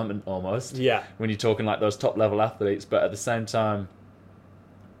department almost. Yeah. When you're talking those top level athletes, but at the same time,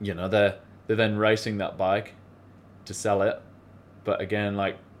 they're then racing that bike to sell it. But again,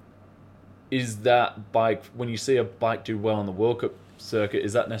 is that bike, when you see a bike do well on the World Cup circuit,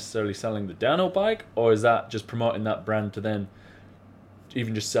 is that necessarily selling the downhill bike, or is that just promoting that brand to then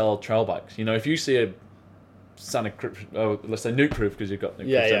even just sell trail bikes? If you see a let's say Nuke Proof, because you've got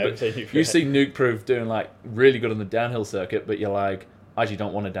Nuke Proof. But you see Nuke Proof doing really good on the downhill circuit, but you're I actually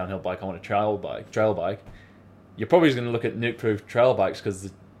don't want a downhill bike, I want a trail bike. You're probably just going to look at Nuke Proof trail bikes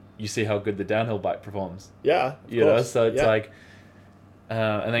because you see how good the downhill bike performs. Yeah, of course. So it's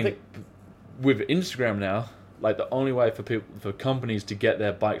and then with Instagram now, like the only way for companies to get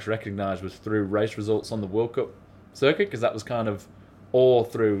their bikes recognized was through race results on the World Cup circuit, because that was kind of all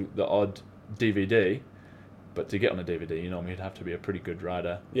through the odd DVD. But to get on a DVD, you'd have to be a pretty good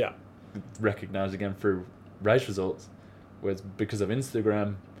rider. Yeah. Recognized again through race results. Whereas because of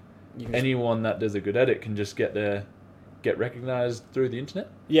Instagram, anyone that does a good edit can just get recognized through the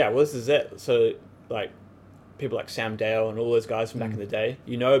internet. Yeah, well, this is it. So, like, people like Sam Dale and all those guys from back in the day,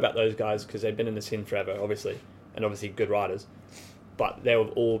 you know about those guys because they've been in the scene forever, obviously, and obviously good riders. But they've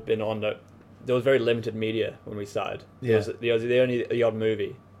all been on there was very limited media when we started. Yeah. There was only the odd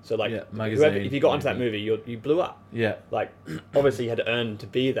movie. So, like, if you got onto that movie, you blew up. Yeah. Like, obviously you had to earn to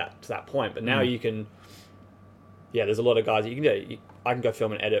be to that point, but now you can... Yeah, there's a lot of guys that you can do. I can go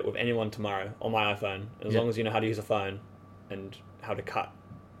film and edit with anyone tomorrow on my iPhone, and as long as you know how to use a phone and how to cut,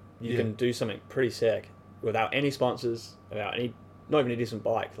 you can do something pretty sick without any sponsors, not even a decent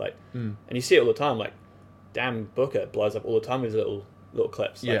bike. Like, and you see it all the time. Like, Dan Booker blows up all the time with his little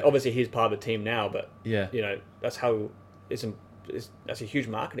clips. Like, obviously he's part of the team now, but that's how that's a huge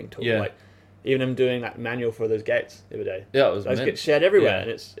marketing tool. Yeah. Like, even him doing that manual for those gates the other day. Yeah, it was. Those get shared everywhere, and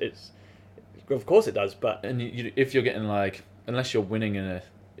it's. Of course it does, but... And if you're getting, like... Unless you're winning in a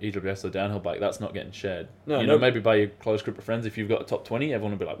EWS or downhill bike, that's not getting shared. No, maybe by your close group of friends, if you've got a top 20,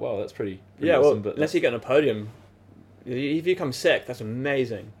 everyone will be like, wow, that's pretty awesome. But unless you get on a podium, if you come sick, that's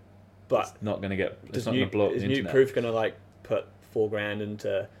amazing. But... It's not going to blow up the internet. Is New Proof going to, like, put $4,000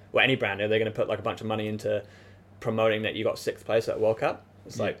 into... Well, any brand, are they going to put, like, a bunch of money into promoting that you got 6th place at World Cup?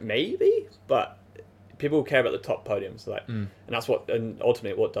 It's like, maybe, but... People care about the top podiums, like, and that's and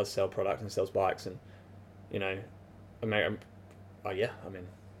ultimately what does sell product and sells bikes, and you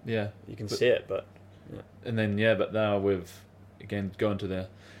can see it, but and then but now with again going to the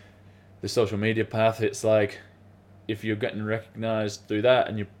social media path, it's like if you're getting recognized through that,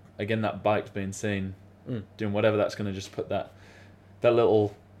 and that bike's being seen doing whatever, that's going to just put that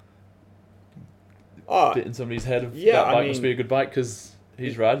little bit in somebody's head of that bike must be a good bike because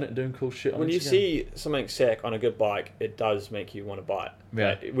he's riding it and doing cool shit on When Instagram. you see something sick on a good bike, it does make you want to buy it. Yeah.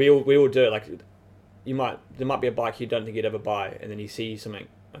 Like, we all do it. Like, there might be a bike you don't think you'd ever buy, and then you see something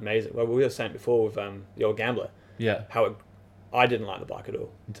amazing. Well, we were saying before with the old Gambler. Yeah. I didn't like the bike at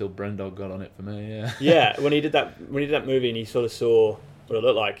all. Until Brendog got on it for me, yeah. Yeah, when he did that movie and he sort of saw what it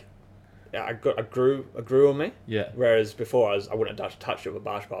looked like, I grew on me. Yeah. Whereas before I wouldn't have touched it with a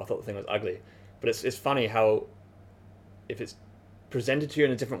barge bar. I thought the thing was ugly. But it's funny how if it's presented to you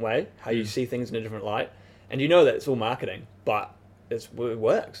in a different way, how you see things in a different light, and you know that it's all marketing, but it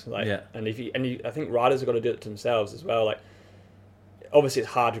works. Like, and I think riders have got to do it to themselves as well. Like, obviously,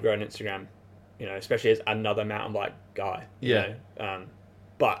 it's hard to grow on Instagram, especially as another mountain bike guy.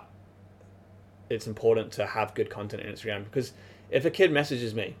 But it's important to have good content on Instagram, because if a kid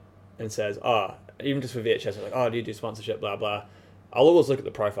messages me and says, even just for VHS, like, do you do sponsorship, blah blah, I'll always look at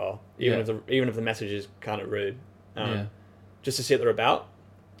the profile, even if the message is kind of rude. Just to see what they're about,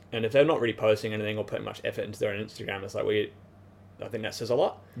 and if they're not really posting anything or putting much effort into their own Instagram, it's like I think that says a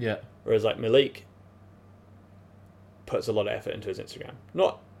lot. Yeah. Whereas like Malik puts a lot of effort into his Instagram,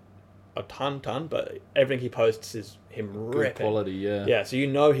 not a ton, but everything he posts is him ripping. Good quality, yeah. Yeah, so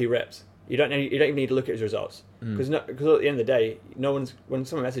he rips. You don't even need to look at his results, because at the end of the day, when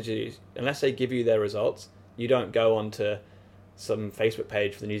someone messages you, unless they give you their results, you don't go onto some Facebook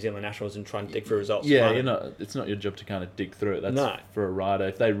page for the New Zealand Nationals and try and dig through results. Yeah, it's not your job to kind of dig through it. That's for a rider.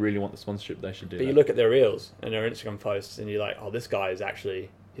 If they really want the sponsorship, they should do that. But you look at their reels and their Instagram posts, and you're like, this guy is actually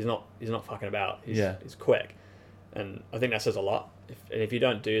he's not fucking about. He's quick, and I think that says a lot. If you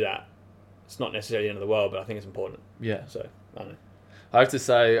don't do that, it's not necessarily the end of the world, but I think it's important. Yeah. So I don't know. I have to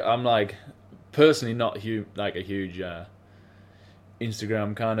say, I'm like personally not a huge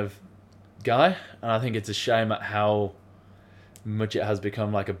Instagram kind of guy, and I think it's a shame at how much it has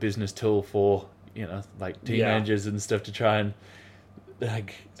become like a business tool for like teenagers and stuff to try and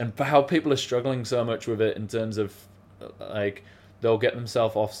and how people are struggling so much with it in terms of like they'll get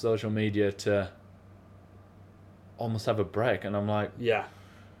themselves off social media to almost have a break, and I'm like,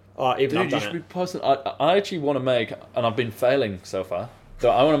 even dude, you should be posting. I actually want to make, and I've been failing so far, so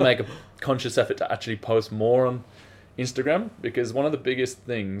I want to make a conscious effort to actually post more on Instagram, because one of the biggest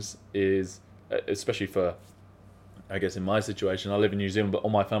things is, especially for, I guess in my situation, I live in New Zealand, but all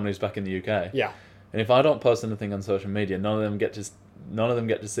my family's back in the UK. Yeah. And if I don't post anything on social media, none of them get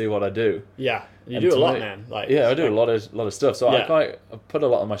to see what I do. Yeah. You do a lot, man. Like, I do a lot of stuff. So I put a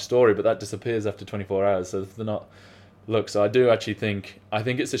lot on my story, but that disappears after 24 hours. So if they're not so I do actually think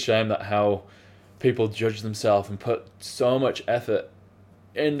it's a shame that how people judge themselves and put so much effort.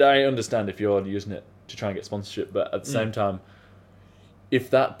 And I understand if you're using it to try and get sponsorship, but at the same time, if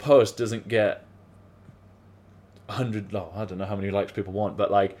that post doesn't get 100, no, I don't know how many likes people want,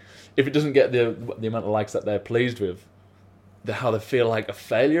 but like, if it doesn't get the amount of likes that they're pleased with, how they feel like a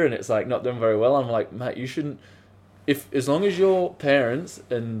failure and it's like not doing very well. I'm like, Matt, you shouldn't. As long as your parents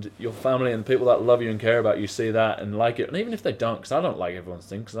and your family and the people that love you and care about you see that and like it, and even if they don't, because I don't like everyone's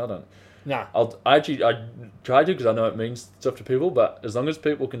thing, because I don't. Nah. I try to, because I know it means stuff to people, but as long as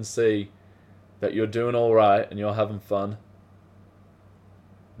people can see that you're doing all right and you're having fun,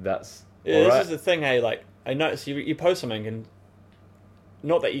 that's all right. This is the thing, hey, like, I notice you post something and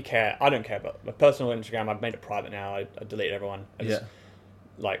not that you care, I don't care, but my personal Instagram, I've made it private now, I deleted everyone.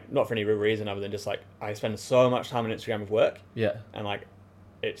 Like, not for any real reason other than just, like, I spend so much time on Instagram with work. Yeah. And, like,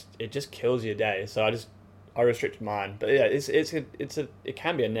 it just kills your day. So I restricted mine. But, yeah, it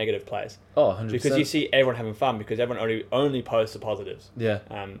can be a negative place. Oh, 100%. Because you see everyone having fun because everyone only posts the positives. Yeah.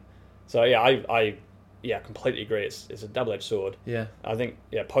 So, yeah, I completely agree. It's a double-edged sword. Yeah. I think,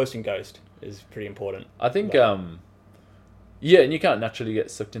 posting ghost is pretty important. I think, and you can't naturally get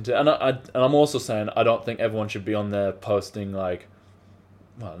sucked into it. And I'm also saying I don't think everyone should be on there posting, like,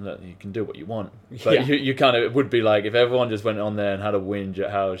 well, no, you can do what you want, but you kind of, it would be like if everyone just went on there and had a whinge at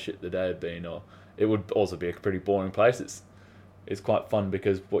how shit the day had been, or it would also be a pretty boring place. It's quite fun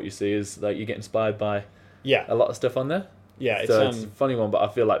because what you see is like you get inspired by a lot of stuff on there. Yeah, so it's a funny one, but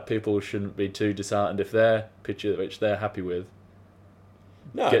I feel like people shouldn't be too disheartened if their picture, which they're happy with,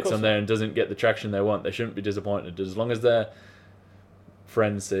 gets on there and doesn't get the traction they want. They shouldn't be disappointed as long as their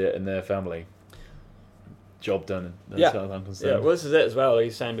friends see it in their family. Job done. That's how I'm concerned. Yeah, well, this is it as well. Like you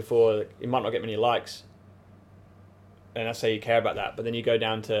were saying before, like, you might not get many likes, and I say you care about that, but then you go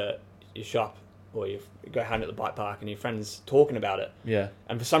down to your shop or you go hang at the bike park and your friends talking about it. Yeah.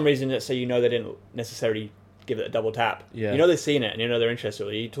 And for some reason, let's say you know they didn't necessarily give it a double tap. Yeah. You know they've seen it and you know they're interested.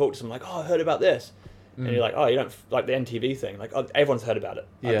 Or you talk to someone like, oh, I heard about this. And you're like, oh, you don't like the NTV thing. Like, oh, everyone's heard about it.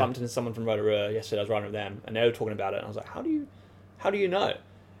 I bumped into someone from Rotorua yesterday. I was riding with them and they were talking about it. And I was like, how do you know?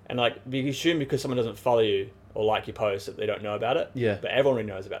 And like, you assume because someone doesn't follow you or like your post that they don't know about it. Yeah. But everyone really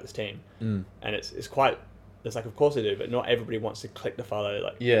knows about this team. And it's quite, it's like, of course they do, but not everybody wants to click the follow.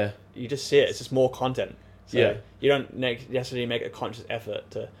 Like, you just see it. It's just more content. So you don't necessarily make a conscious effort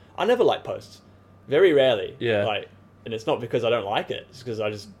to, I never like posts. Very rarely. Yeah. Like, and it's not because I don't like it. It's because I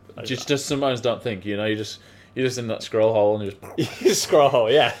just sometimes don't think, you're just in that scroll hole and you just scroll hole.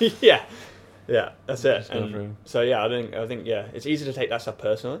 Yeah. That's it. And so I think it's easy to take that stuff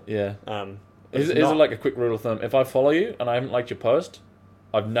personally. Yeah. Is it like a quick rule of thumb? If I follow you and I haven't liked your post,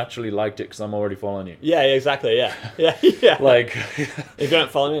 I've naturally liked it because I'm already following you. Yeah, exactly. Yeah. Like, if you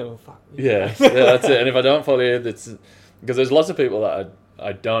don't follow me, well, fuck. Yeah, that's it. And if I don't follow you, it's because there's lots of people that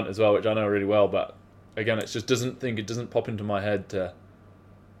I don't as well, which I know really well. But again, it just doesn't pop into my head to.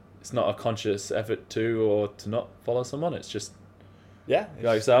 It's not a conscious effort to not follow someone. It's just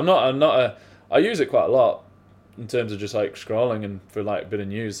like so. I use it quite a lot in terms of just like scrolling and for like a bit of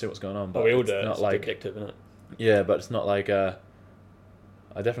news, see what's going on. But we all do. It's not it's like addictive, isn't it? Yeah, but it's not like I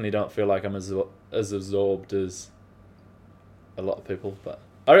definitely don't feel like I'm as absorbed as a lot of people. But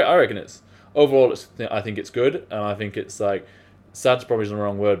I reckon it's overall. I think it's good, and I think it's like sad's probably the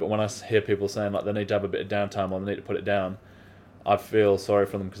wrong word. But when I hear people saying like they need to have a bit of downtime or they need to put it down, I feel sorry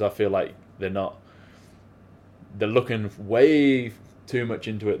for them because I feel like they're looking way too much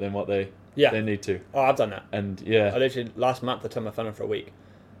into it than what they need to. Oh, I've done that. And I literally last month I turned my phone on for a week.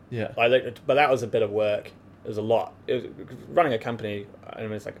 Yeah. But that was a bit of work. It was a lot. It was running a company. I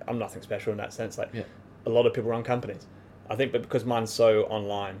mean, it's like I'm nothing special in that sense. Like a lot of people run companies. I think, but because mine's so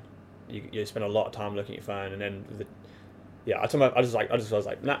online, you spend a lot of time looking at your phone, and then I was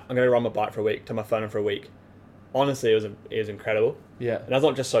like, nah, I'm gonna run my bike for a week. Turn my phone on for a week. Honestly, it was incredible. Yeah. And that's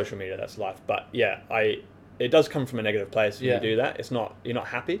not just social media, that's life. But it does come from a negative place when you do that. You're not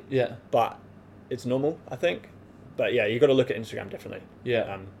happy. Yeah. But it's normal, I think. But you got to look at Instagram differently.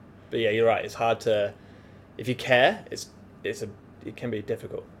 Yeah. But you're right. It's hard to, if you care, it can be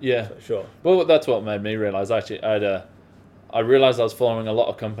difficult. Yeah. For sure. Well, that's what made me realize. Actually, I realized I was following a lot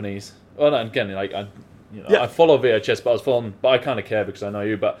of companies. Well, again, like I follow VHS, but I kind of care because I know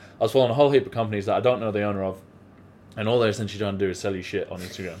you. But I was following a whole heap of companies that I don't know the owner of. And all they're essentially trying to do is sell you shit on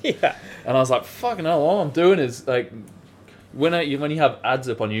Instagram. Yeah. And I was like, fucking hell, all I'm doing is like, when you have ads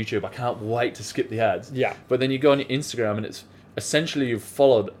up on YouTube, I can't wait to skip the ads. Yeah. But then you go on your Instagram and it's essentially you've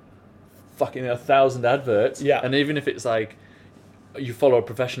followed fucking 1,000 adverts. Yeah. And even if it's like, you follow a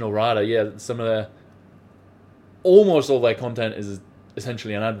professional rider, some of almost all their content is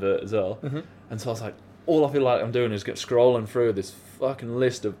essentially an advert as well. Mm-hmm. And so I was like, all I feel like I'm doing is scrolling through this fucking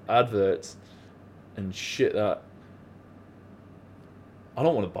list of adverts and shit that I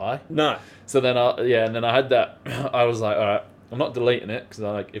don't want to buy. No. So then I had that. I was like, all right, I'm not deleting it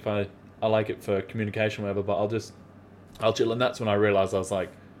because if I I like it for communication, whatever. But I'll chill, and that's when I realized I was like,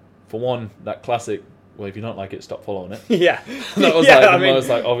 for one, that classic. Well, if you don't like it, stop following it. Yeah, that was like the most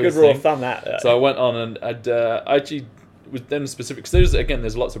like obvious good rule thing. of thumb that. Yeah. So I went on and I actually with them specific. Because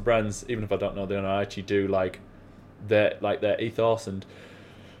there's lots of brands. Even if I don't know them, I actually do like their ethos and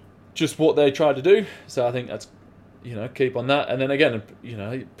just what they try to do. So I think that's keep on that. And then again,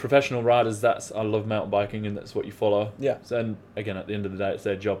 professional riders. I love mountain biking, and that's what you follow. Yeah. So then again, at the end of the day, it's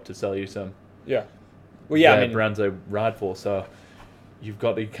their job to sell you some. Yeah. Well, yeah. Brands they ride for. So you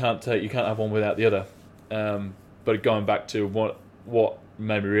can't have one without the other. But going back to what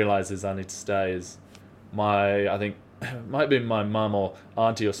made me realise is I need to stay is I think it might be my mum or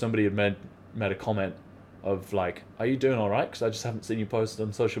auntie or somebody had made a comment of like, are you doing all right? Because I just haven't seen you post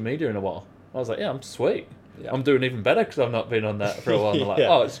on social media in a while. I was like, yeah, I'm sweet. Yeah. I'm doing even better because I've not been on that for a while. And they're like,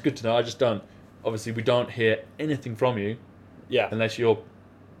 oh, it's good to know. I just don't. Obviously, we don't hear anything from you. Yeah. Unless you're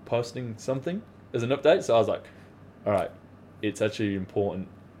posting something as an update. So I was like, all right, it's actually important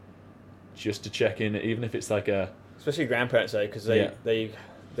just to check in, even if it's like especially grandparents say, because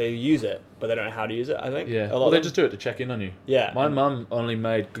they use it, but they don't know how to use it. I think. Yeah. Well, they just do it to check in on you. Yeah. My mum only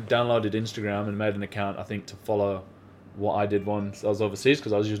downloaded Instagram and made an account, I think, to follow what I did once I was overseas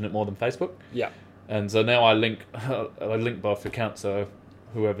because I was using it more than Facebook. Yeah. And so now I link both accounts, so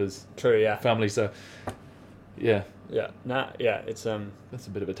whoever's family. So yeah. Yeah. It's that's a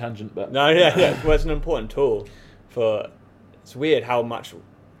bit of a tangent, but no. Yeah. Well, it's an important tool for. It's weird how much.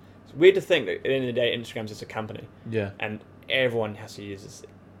 It's weird to think that at the end of the day, Instagram's just a company. Yeah. And everyone has to use this.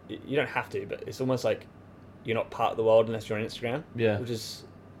 You don't have to, but it's almost like you're not part of the world unless you're on Instagram. Yeah. Which is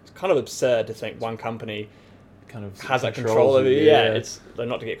it's kind of absurd to think one company kind of has that control over you. Yeah. It's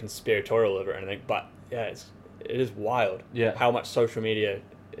not to get conspiratorial over it or anything, but yeah, it is wild. Yeah. How much social media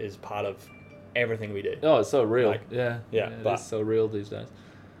is part of everything we do. Oh, it's so real. Yeah. It's so real these days.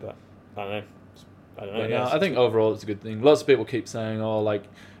 But I don't know. But no, I think overall it's a good thing. Lots of people keep saying, "Oh, like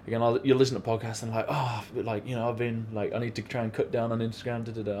again, you listen to podcasts and like, oh, like I've been like, I need to try and cut down on Instagram."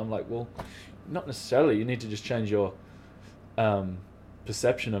 I'm like, well, not necessarily. You need to just change your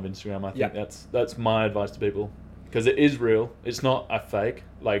perception of Instagram. I think that's my advice to people because it is real. It's not a fake.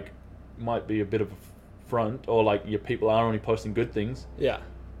 Like, might be a bit of a front or like your people are only posting good things. Yeah.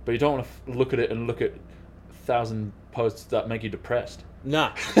 But you don't want to look at it and look at 1,000 posts that make you depressed.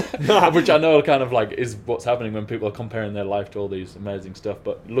 Nah. Which I know kind of like is what's happening when people are comparing their life to all these amazing stuff.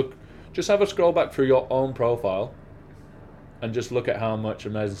 But just have a scroll back through your own profile and just look at how much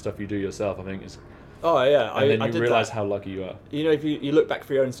amazing stuff you do yourself. I think it's. Oh yeah, and then you realise how lucky you are. If you look back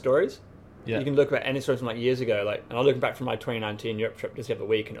for your own stories, you can look at any stories from like years ago. Like, and I'm looking back from my 2019 Europe trip just the other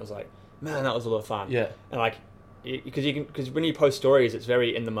week, and it was like, man, that was a lot of fun. Yeah. And like, because when you post stories, it's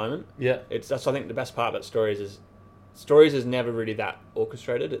very in the moment. Yeah. That's I think the best part about stories is never really that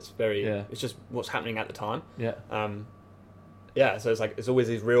orchestrated. It's very it's just what's happening at the time. Yeah. So it's like it's always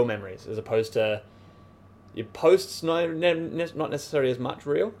these real memories as opposed to your posts not necessarily as much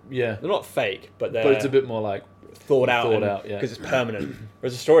real. Yeah. They're not fake, but it's a bit more like thought out, yeah. Because it's permanent.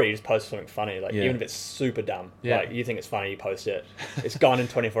 Whereas a story, you just post something funny, like Yeah. even if it's super dumb, Yeah. like you think it's funny, you post it. It's gone in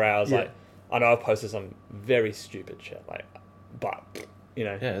 24 hours. Yeah. Like I know I've posted some very stupid shit, like, but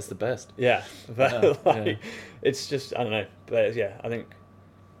Yeah, it's the best. Yeah, but Yeah. it's just I don't know, but yeah, I think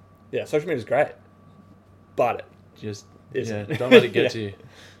social media is great, but it Just isn't. don't let it get to you.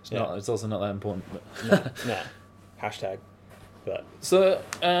 It's Yeah. not. It's also not that important. But. no, hashtag, but So,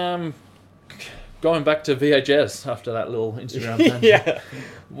 going back to VHS after that little Instagram thing. yeah,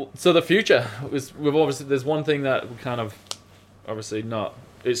 So the future we've obviously there's one thing that we kind of obviously not.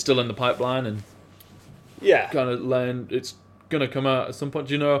 It's still in the pipeline and kind of it's gonna come out at some point.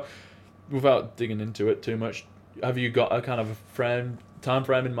 Do you know, without digging into it too much, have you got a kind of a time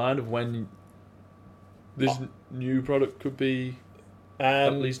frame in mind of when this new product could be at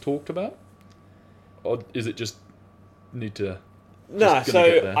least talked about, or is it just need to? No,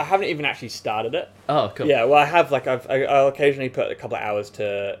 so I haven't even actually started it. Oh, cool. Yeah, well, I have I'll occasionally put a couple of hours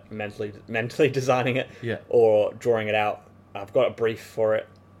to mentally designing it, Yeah. or drawing it out. I've got a brief for it.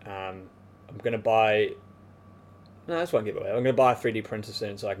 I'm gonna buy. No, that's one giveaway. I'm gonna buy a 3D printer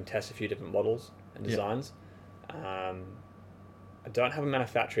soon so I can test a few different models and designs. I don't have a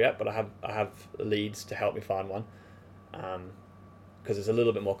manufacturer yet, but I have leads to help me find one. Because it's a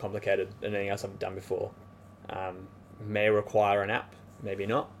little bit more complicated than anything else I've done before. May require an app, maybe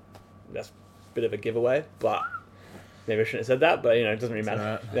not. That's a bit of a giveaway, but maybe I shouldn't have said that. But it doesn't really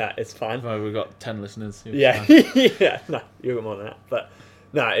matter. Right. Yeah, it's fine. Well, we've got 10 listeners. Yeah, yeah. No, you've got more than that. But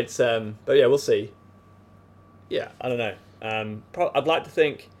no, it's but yeah, we'll see. Yeah, I don't know. I'd like to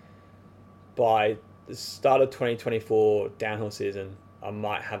think by the start of 2024 downhill season, I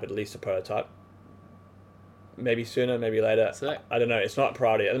might have at least a prototype. Maybe sooner, maybe later. Sick. I don't know. It's not a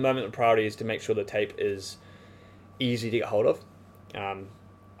priority. At the moment, the priority is to make sure the tape is easy to get hold of.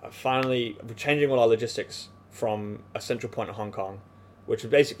 Finally, we're changing all our logistics from a central point in Hong Kong, which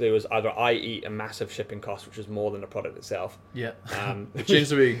basically was either I eat a massive shipping cost, which is more than the product itself. Yeah. It seems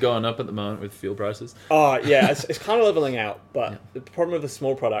to be going up at the moment with fuel prices. Oh, yeah. It's kind of leveling out. But the problem with a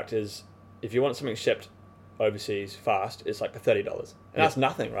small product is if you want something shipped overseas fast, it's like $30. And that's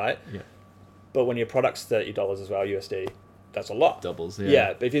nothing, right? Yeah. But when your product's $30 as well, USD, that's a lot. Doubles,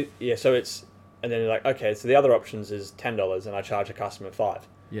 Yeah, but if you, so it's, and then you're like, okay, so the other options is $10 and I charge a customer $5.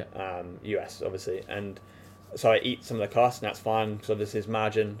 Yeah. US, obviously. And so I eat some of the costs, and that's fine. So this is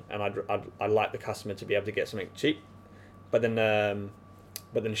margin, and I'd like the customer to be able to get something cheap. But then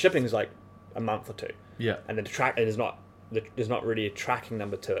shipping is like a month or two. Yeah. And then there's not really a tracking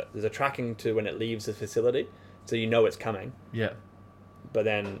number to it. There's a tracking to when it leaves the facility, so you know it's coming. Yeah. But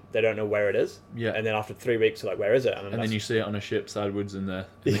then they don't know where it is. Yeah. And then after 3 weeks, they're like, where is it? And then you see it on a ship sideways in the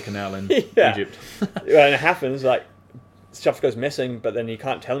canal in Yeah. Egypt. Well, and it happens, like, stuff goes missing, but then you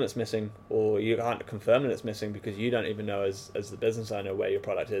can't tell them it's missing, or you can't confirm that it's missing because you don't even know as the business owner where your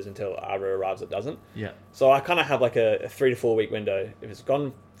product is until either arrives or doesn't. Yeah. So I kind of have like a 3 to 4 week window. If it's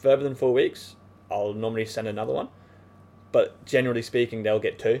gone further than 4 weeks, I'll normally send another one. But generally speaking, they'll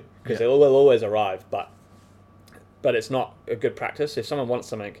get 2 because they will always arrive. But it's not a good practice. If someone wants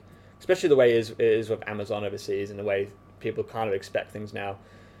something, especially the way it is with Amazon overseas and the way people kind of expect things now,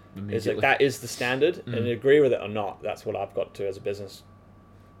 is that is the standard, and agree with it or not, that's what I've got to as a business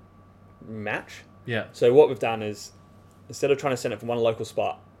match. Yeah. So what we've done is, instead of trying to send it from one local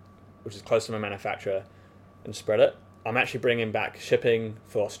spot, which is close to my manufacturer, and spread it, I'm actually bringing back shipping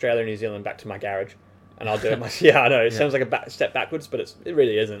for Australia and New Zealand back to my garage, and I'll do it myself. Yeah, I know, it sounds like a step backwards, but it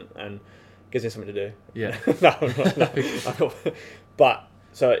really isn't, and gives me something to do. Yeah. No. But,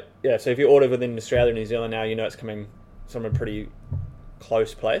 so if you order within Australia and New Zealand now, you know it's coming from a pretty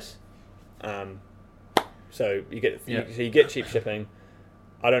close place, so you get cheap shipping.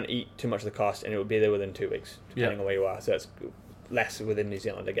 I don't eat too much of the cost, and it will be there within 2 weeks, depending on where you are. So it's less within New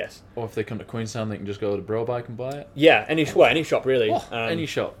Zealand, I guess. Or if they come to Queenstown, they can just go to Bro-Bike and buy it. Yeah, any shop really. Any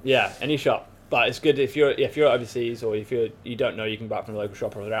shop. Yeah, any shop. But it's good if you're overseas, or if you don't know you can buy it from a local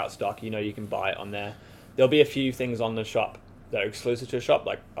shop, or they're out of stock, you know you can buy it on there. There'll be a few things on the shop that are exclusive to a shop,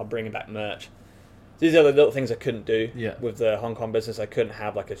 like I'll bring back merch. These are the little things I couldn't do with the Hong Kong business. I couldn't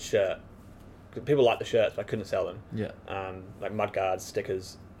have like a shirt. People like the shirts, but I couldn't sell them. Yeah. Like mudguards,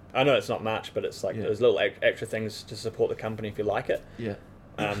 stickers. I know it's not much, but it's like there's little extra things to support the company if you like it. Yeah.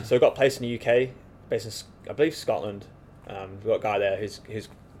 So we've got a place in the UK, based in I believe Scotland. We've got a guy there who's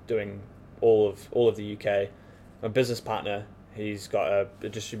doing all of the UK. My business partner, he's got a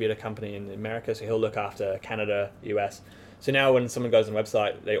distributor company in America, so he'll look after Canada, US. So now when someone goes on the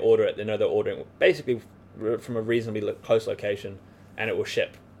website, they order it, they know they're ordering basically from a reasonably close location, and it will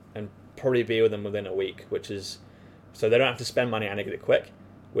ship and probably be with them within a week, which is, so they don't have to spend money and they get it quick,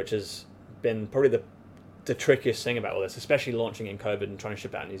 which has been probably the trickiest thing about all this, especially launching in COVID and trying to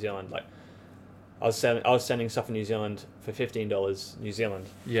ship out in New Zealand. Like I was sending stuff in New Zealand for $15 New Zealand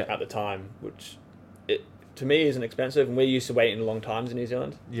at the time, which to me isn't expensive, and we're used to waiting long times in New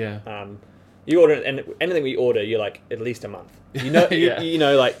Zealand. Yeah. You order, and anything we order, you're like at least a month. You know, you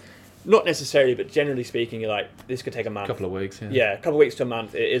know, like not necessarily, but generally speaking, you're like this could take a month, couple of weeks. Yeah, a couple of weeks to a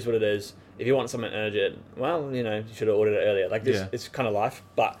month. It is what it is. If you want something urgent, well, you know, you should have ordered it earlier. Like this, it's kind of life.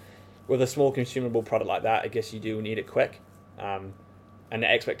 But with a small consumable product like that, I guess you do need it quick. And the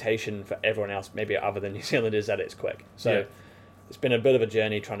expectation for everyone else, maybe other than New Zealand, is that it's quick. So it's been a bit of a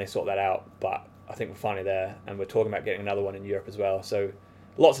journey trying to sort that out, but I think we're finally there, and we're talking about getting another one in Europe as well. So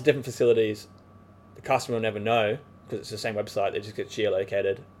lots of different facilities. The customer will never know because it's the same website. They just get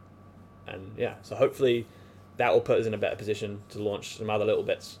geolocated, and so hopefully that will put us in a better position to launch some other little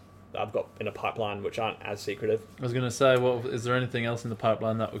bits that I've got in a pipeline which aren't as secretive. I was going to say, well, is there anything else in the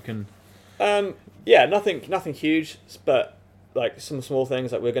pipeline that we can? Nothing huge, but like some small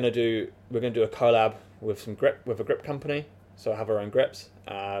things. Like we're going to do a collab with a grip company, so I have our own grips.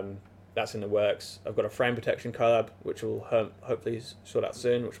 That's in the works. I've got a frame protection collab, which will hopefully sort out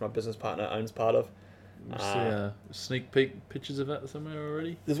soon, which my business partner owns part of. See sneak peek pictures of that somewhere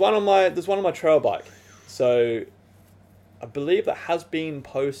already? There's one on my trail bike. So I believe that has been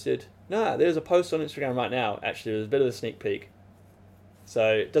posted. No, there's a post on Instagram right now. Actually, there's a bit of a sneak peek.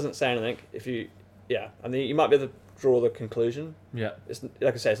 So it doesn't say anything. I mean, you might be able to draw the conclusion. Yeah. It's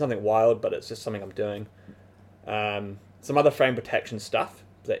like I say, it's nothing wild, but it's just something I'm doing. Some other frame protection stuff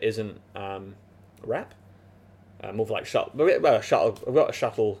that isn't wrap. More like shuttle. I've got a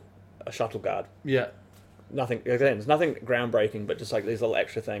shuttle guard. Yeah. nothing. Again, it's nothing groundbreaking, but just like these little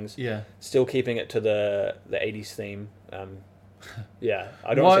extra things. Yeah. Still keeping it to the 80s theme. Yeah,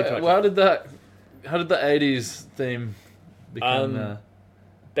 I don't want to say too much. How did the 80s theme become?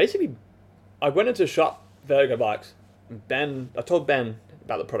 Basically, I went into a shop, Vertigo Bikes. I told Ben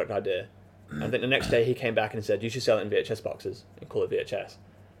about the product idea, and then the next day he came back and said, "You should sell it in VHS boxes and call it VHS."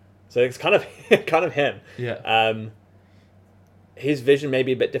 So it's kind of him. Yeah. His vision may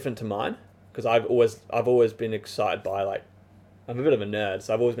be a bit different to mine, because I've always been excited by, like, I'm a bit of a nerd,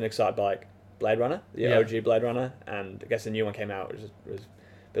 so I've always been excited by, like, Blade Runner, the OG Blade Runner, and I guess the new one came out, which was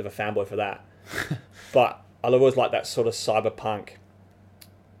a bit of a fanboy for that. But I've always liked that sort of cyberpunk,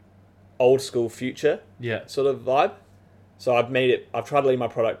 old school future sort of vibe. So I've tried to lead my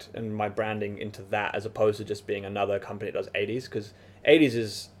product and my branding into that, as opposed to just being another company that does 80s, because 80s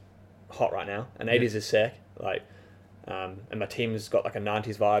is hot right now, and 80s is sick. Like, and my team's got like a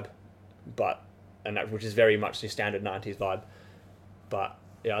 90s vibe, which is very much the standard 90s vibe. But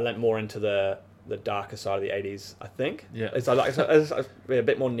yeah, I went more into the darker side of the 80s, I think. Yeah. It's a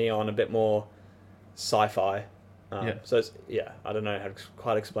bit more neon, a bit more sci-fi. So it's, I don't know how to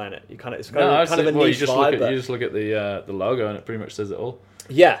quite explain it. It's kind of a niche vibe. You just look at the logo and it pretty much says it all.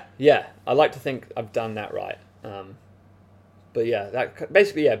 Yeah. I like to think I've done that right. But yeah, that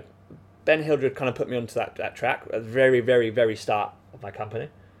basically, Ben Hildred kind of put me onto that track at the very, very, very start of my company,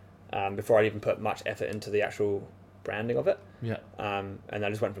 before I'd even put much effort into the actual branding of it. Yeah. And I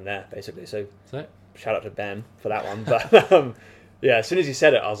just went from there, basically. So shout out to Ben for that one. But yeah, as soon as he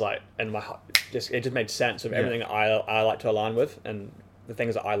said it, I was like, and it just made sense of everything I like to align with, and the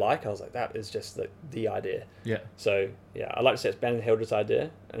things that I like. I was like, that is just the idea. Yeah. So yeah, I like to say it's Ben Hildred's idea,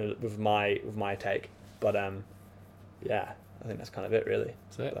 and with my take. But yeah, I think that's kind of it, really.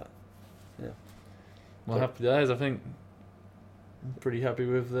 But, yeah. Well, happy days. I think I'm pretty happy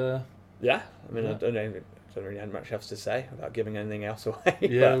with the. Yeah, I mean, I don't really have much else to say without giving anything else away.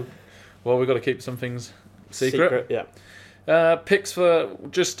 Yeah. Well, we've got to keep some things secret. Yeah. Picks for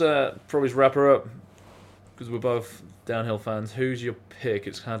just probably to wrap her up, because we're both downhill fans. Who's your pick?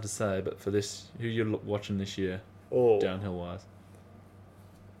 It's hard to say, but for this, who you're watching this year, downhill wise?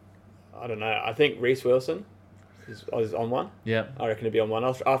 I don't know. I think Reece Wilson is on one. Yeah. I reckon he'll be on one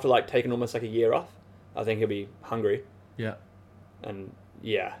after like taking almost like a year off. I think he'll be hungry. Yeah. And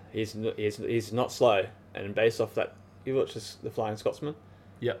yeah, he's not slow. And based off that, you watched the Flying Scotsman.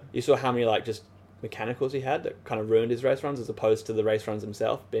 Yeah. You saw how many like just mechanicals he had that kind of ruined his race runs, as opposed to the race runs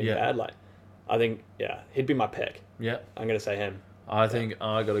himself being bad. Like, I think he'd be my pick. Yeah. I'm gonna say him. I think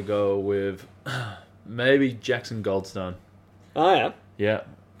I gotta go with maybe Jackson Goldstone. Oh yeah. Yeah.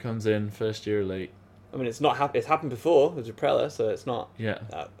 Comes in first year elite. I mean, it's happened before with Prella, so it's not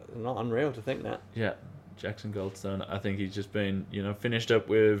not unreal to think that. Yeah. Jackson Goldstone. I think he's just been, finished up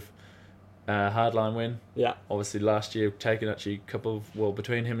with a hardline win. Yeah. Obviously last year taking actually a couple of,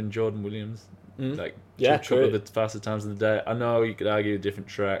 between him and Jordan Williams, a couple of the fastest times of the day. I know you could argue different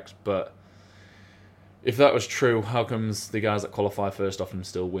tracks, but if that was true, how comes the guys that qualify first often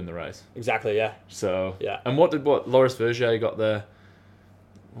still win the race? Exactly, yeah. So, and what Loris Vergier got there?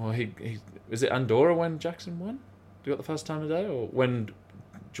 Well, he was it Andorra when Jackson won? He got the first time of the day, or when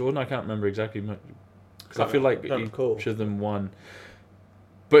Jordan? I can't remember exactly, because I feel like each of them won.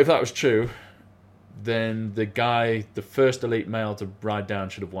 But if that was true, then the first elite male to ride down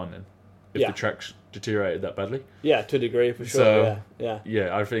should have won then, if the track deteriorated that badly. Yeah, to a degree, for sure. So,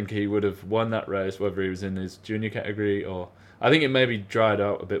 yeah, I think he would have won that race, whether he was in his junior category or... I think it maybe dried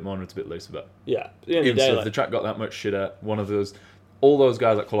out a bit more and it's a bit looser, but... Yeah. Even so, if the track got that much shit at one of those... All those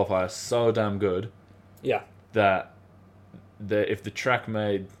guys that qualify are so damn good... Yeah. That if the track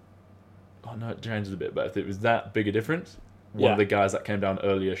made... Oh, no, it changes a bit, but if it was that big a difference... One of the guys that came down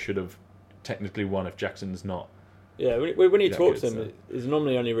earlier should have technically won if Jackson's not. Yeah, when you talk to them, it's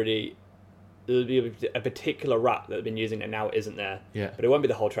normally only really... There'll be a particular rut that they've been using and now it isn't there. Yeah. But it won't be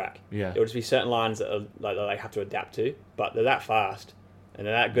the whole track. Yeah. It'll just be certain lines that they have to adapt to. But they're that fast and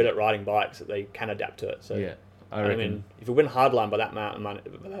they're that good at riding bikes that they can adapt to it. So yeah, I mean, if you win hardline by that amount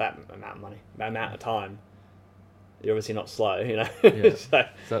of time, you're obviously not slow, Yeah. So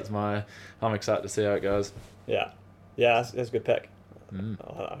I'm excited to see how it goes. Yeah. Yeah, that's a good pick. I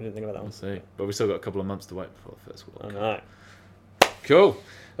didn't think about that one. We'll see. But we've still got a couple of months to wait before the first World Cup. I know. Cool.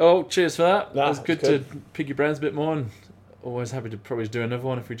 Oh, cheers for that. Nah, it was good to pick your brains a bit more, and always happy to probably do another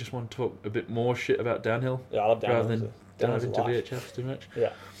one if we just want to talk a bit more shit about downhill. Yeah, I love downhill. Rather than dive into VHS too much.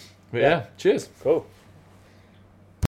 Yeah. But yeah, cheers. Cool.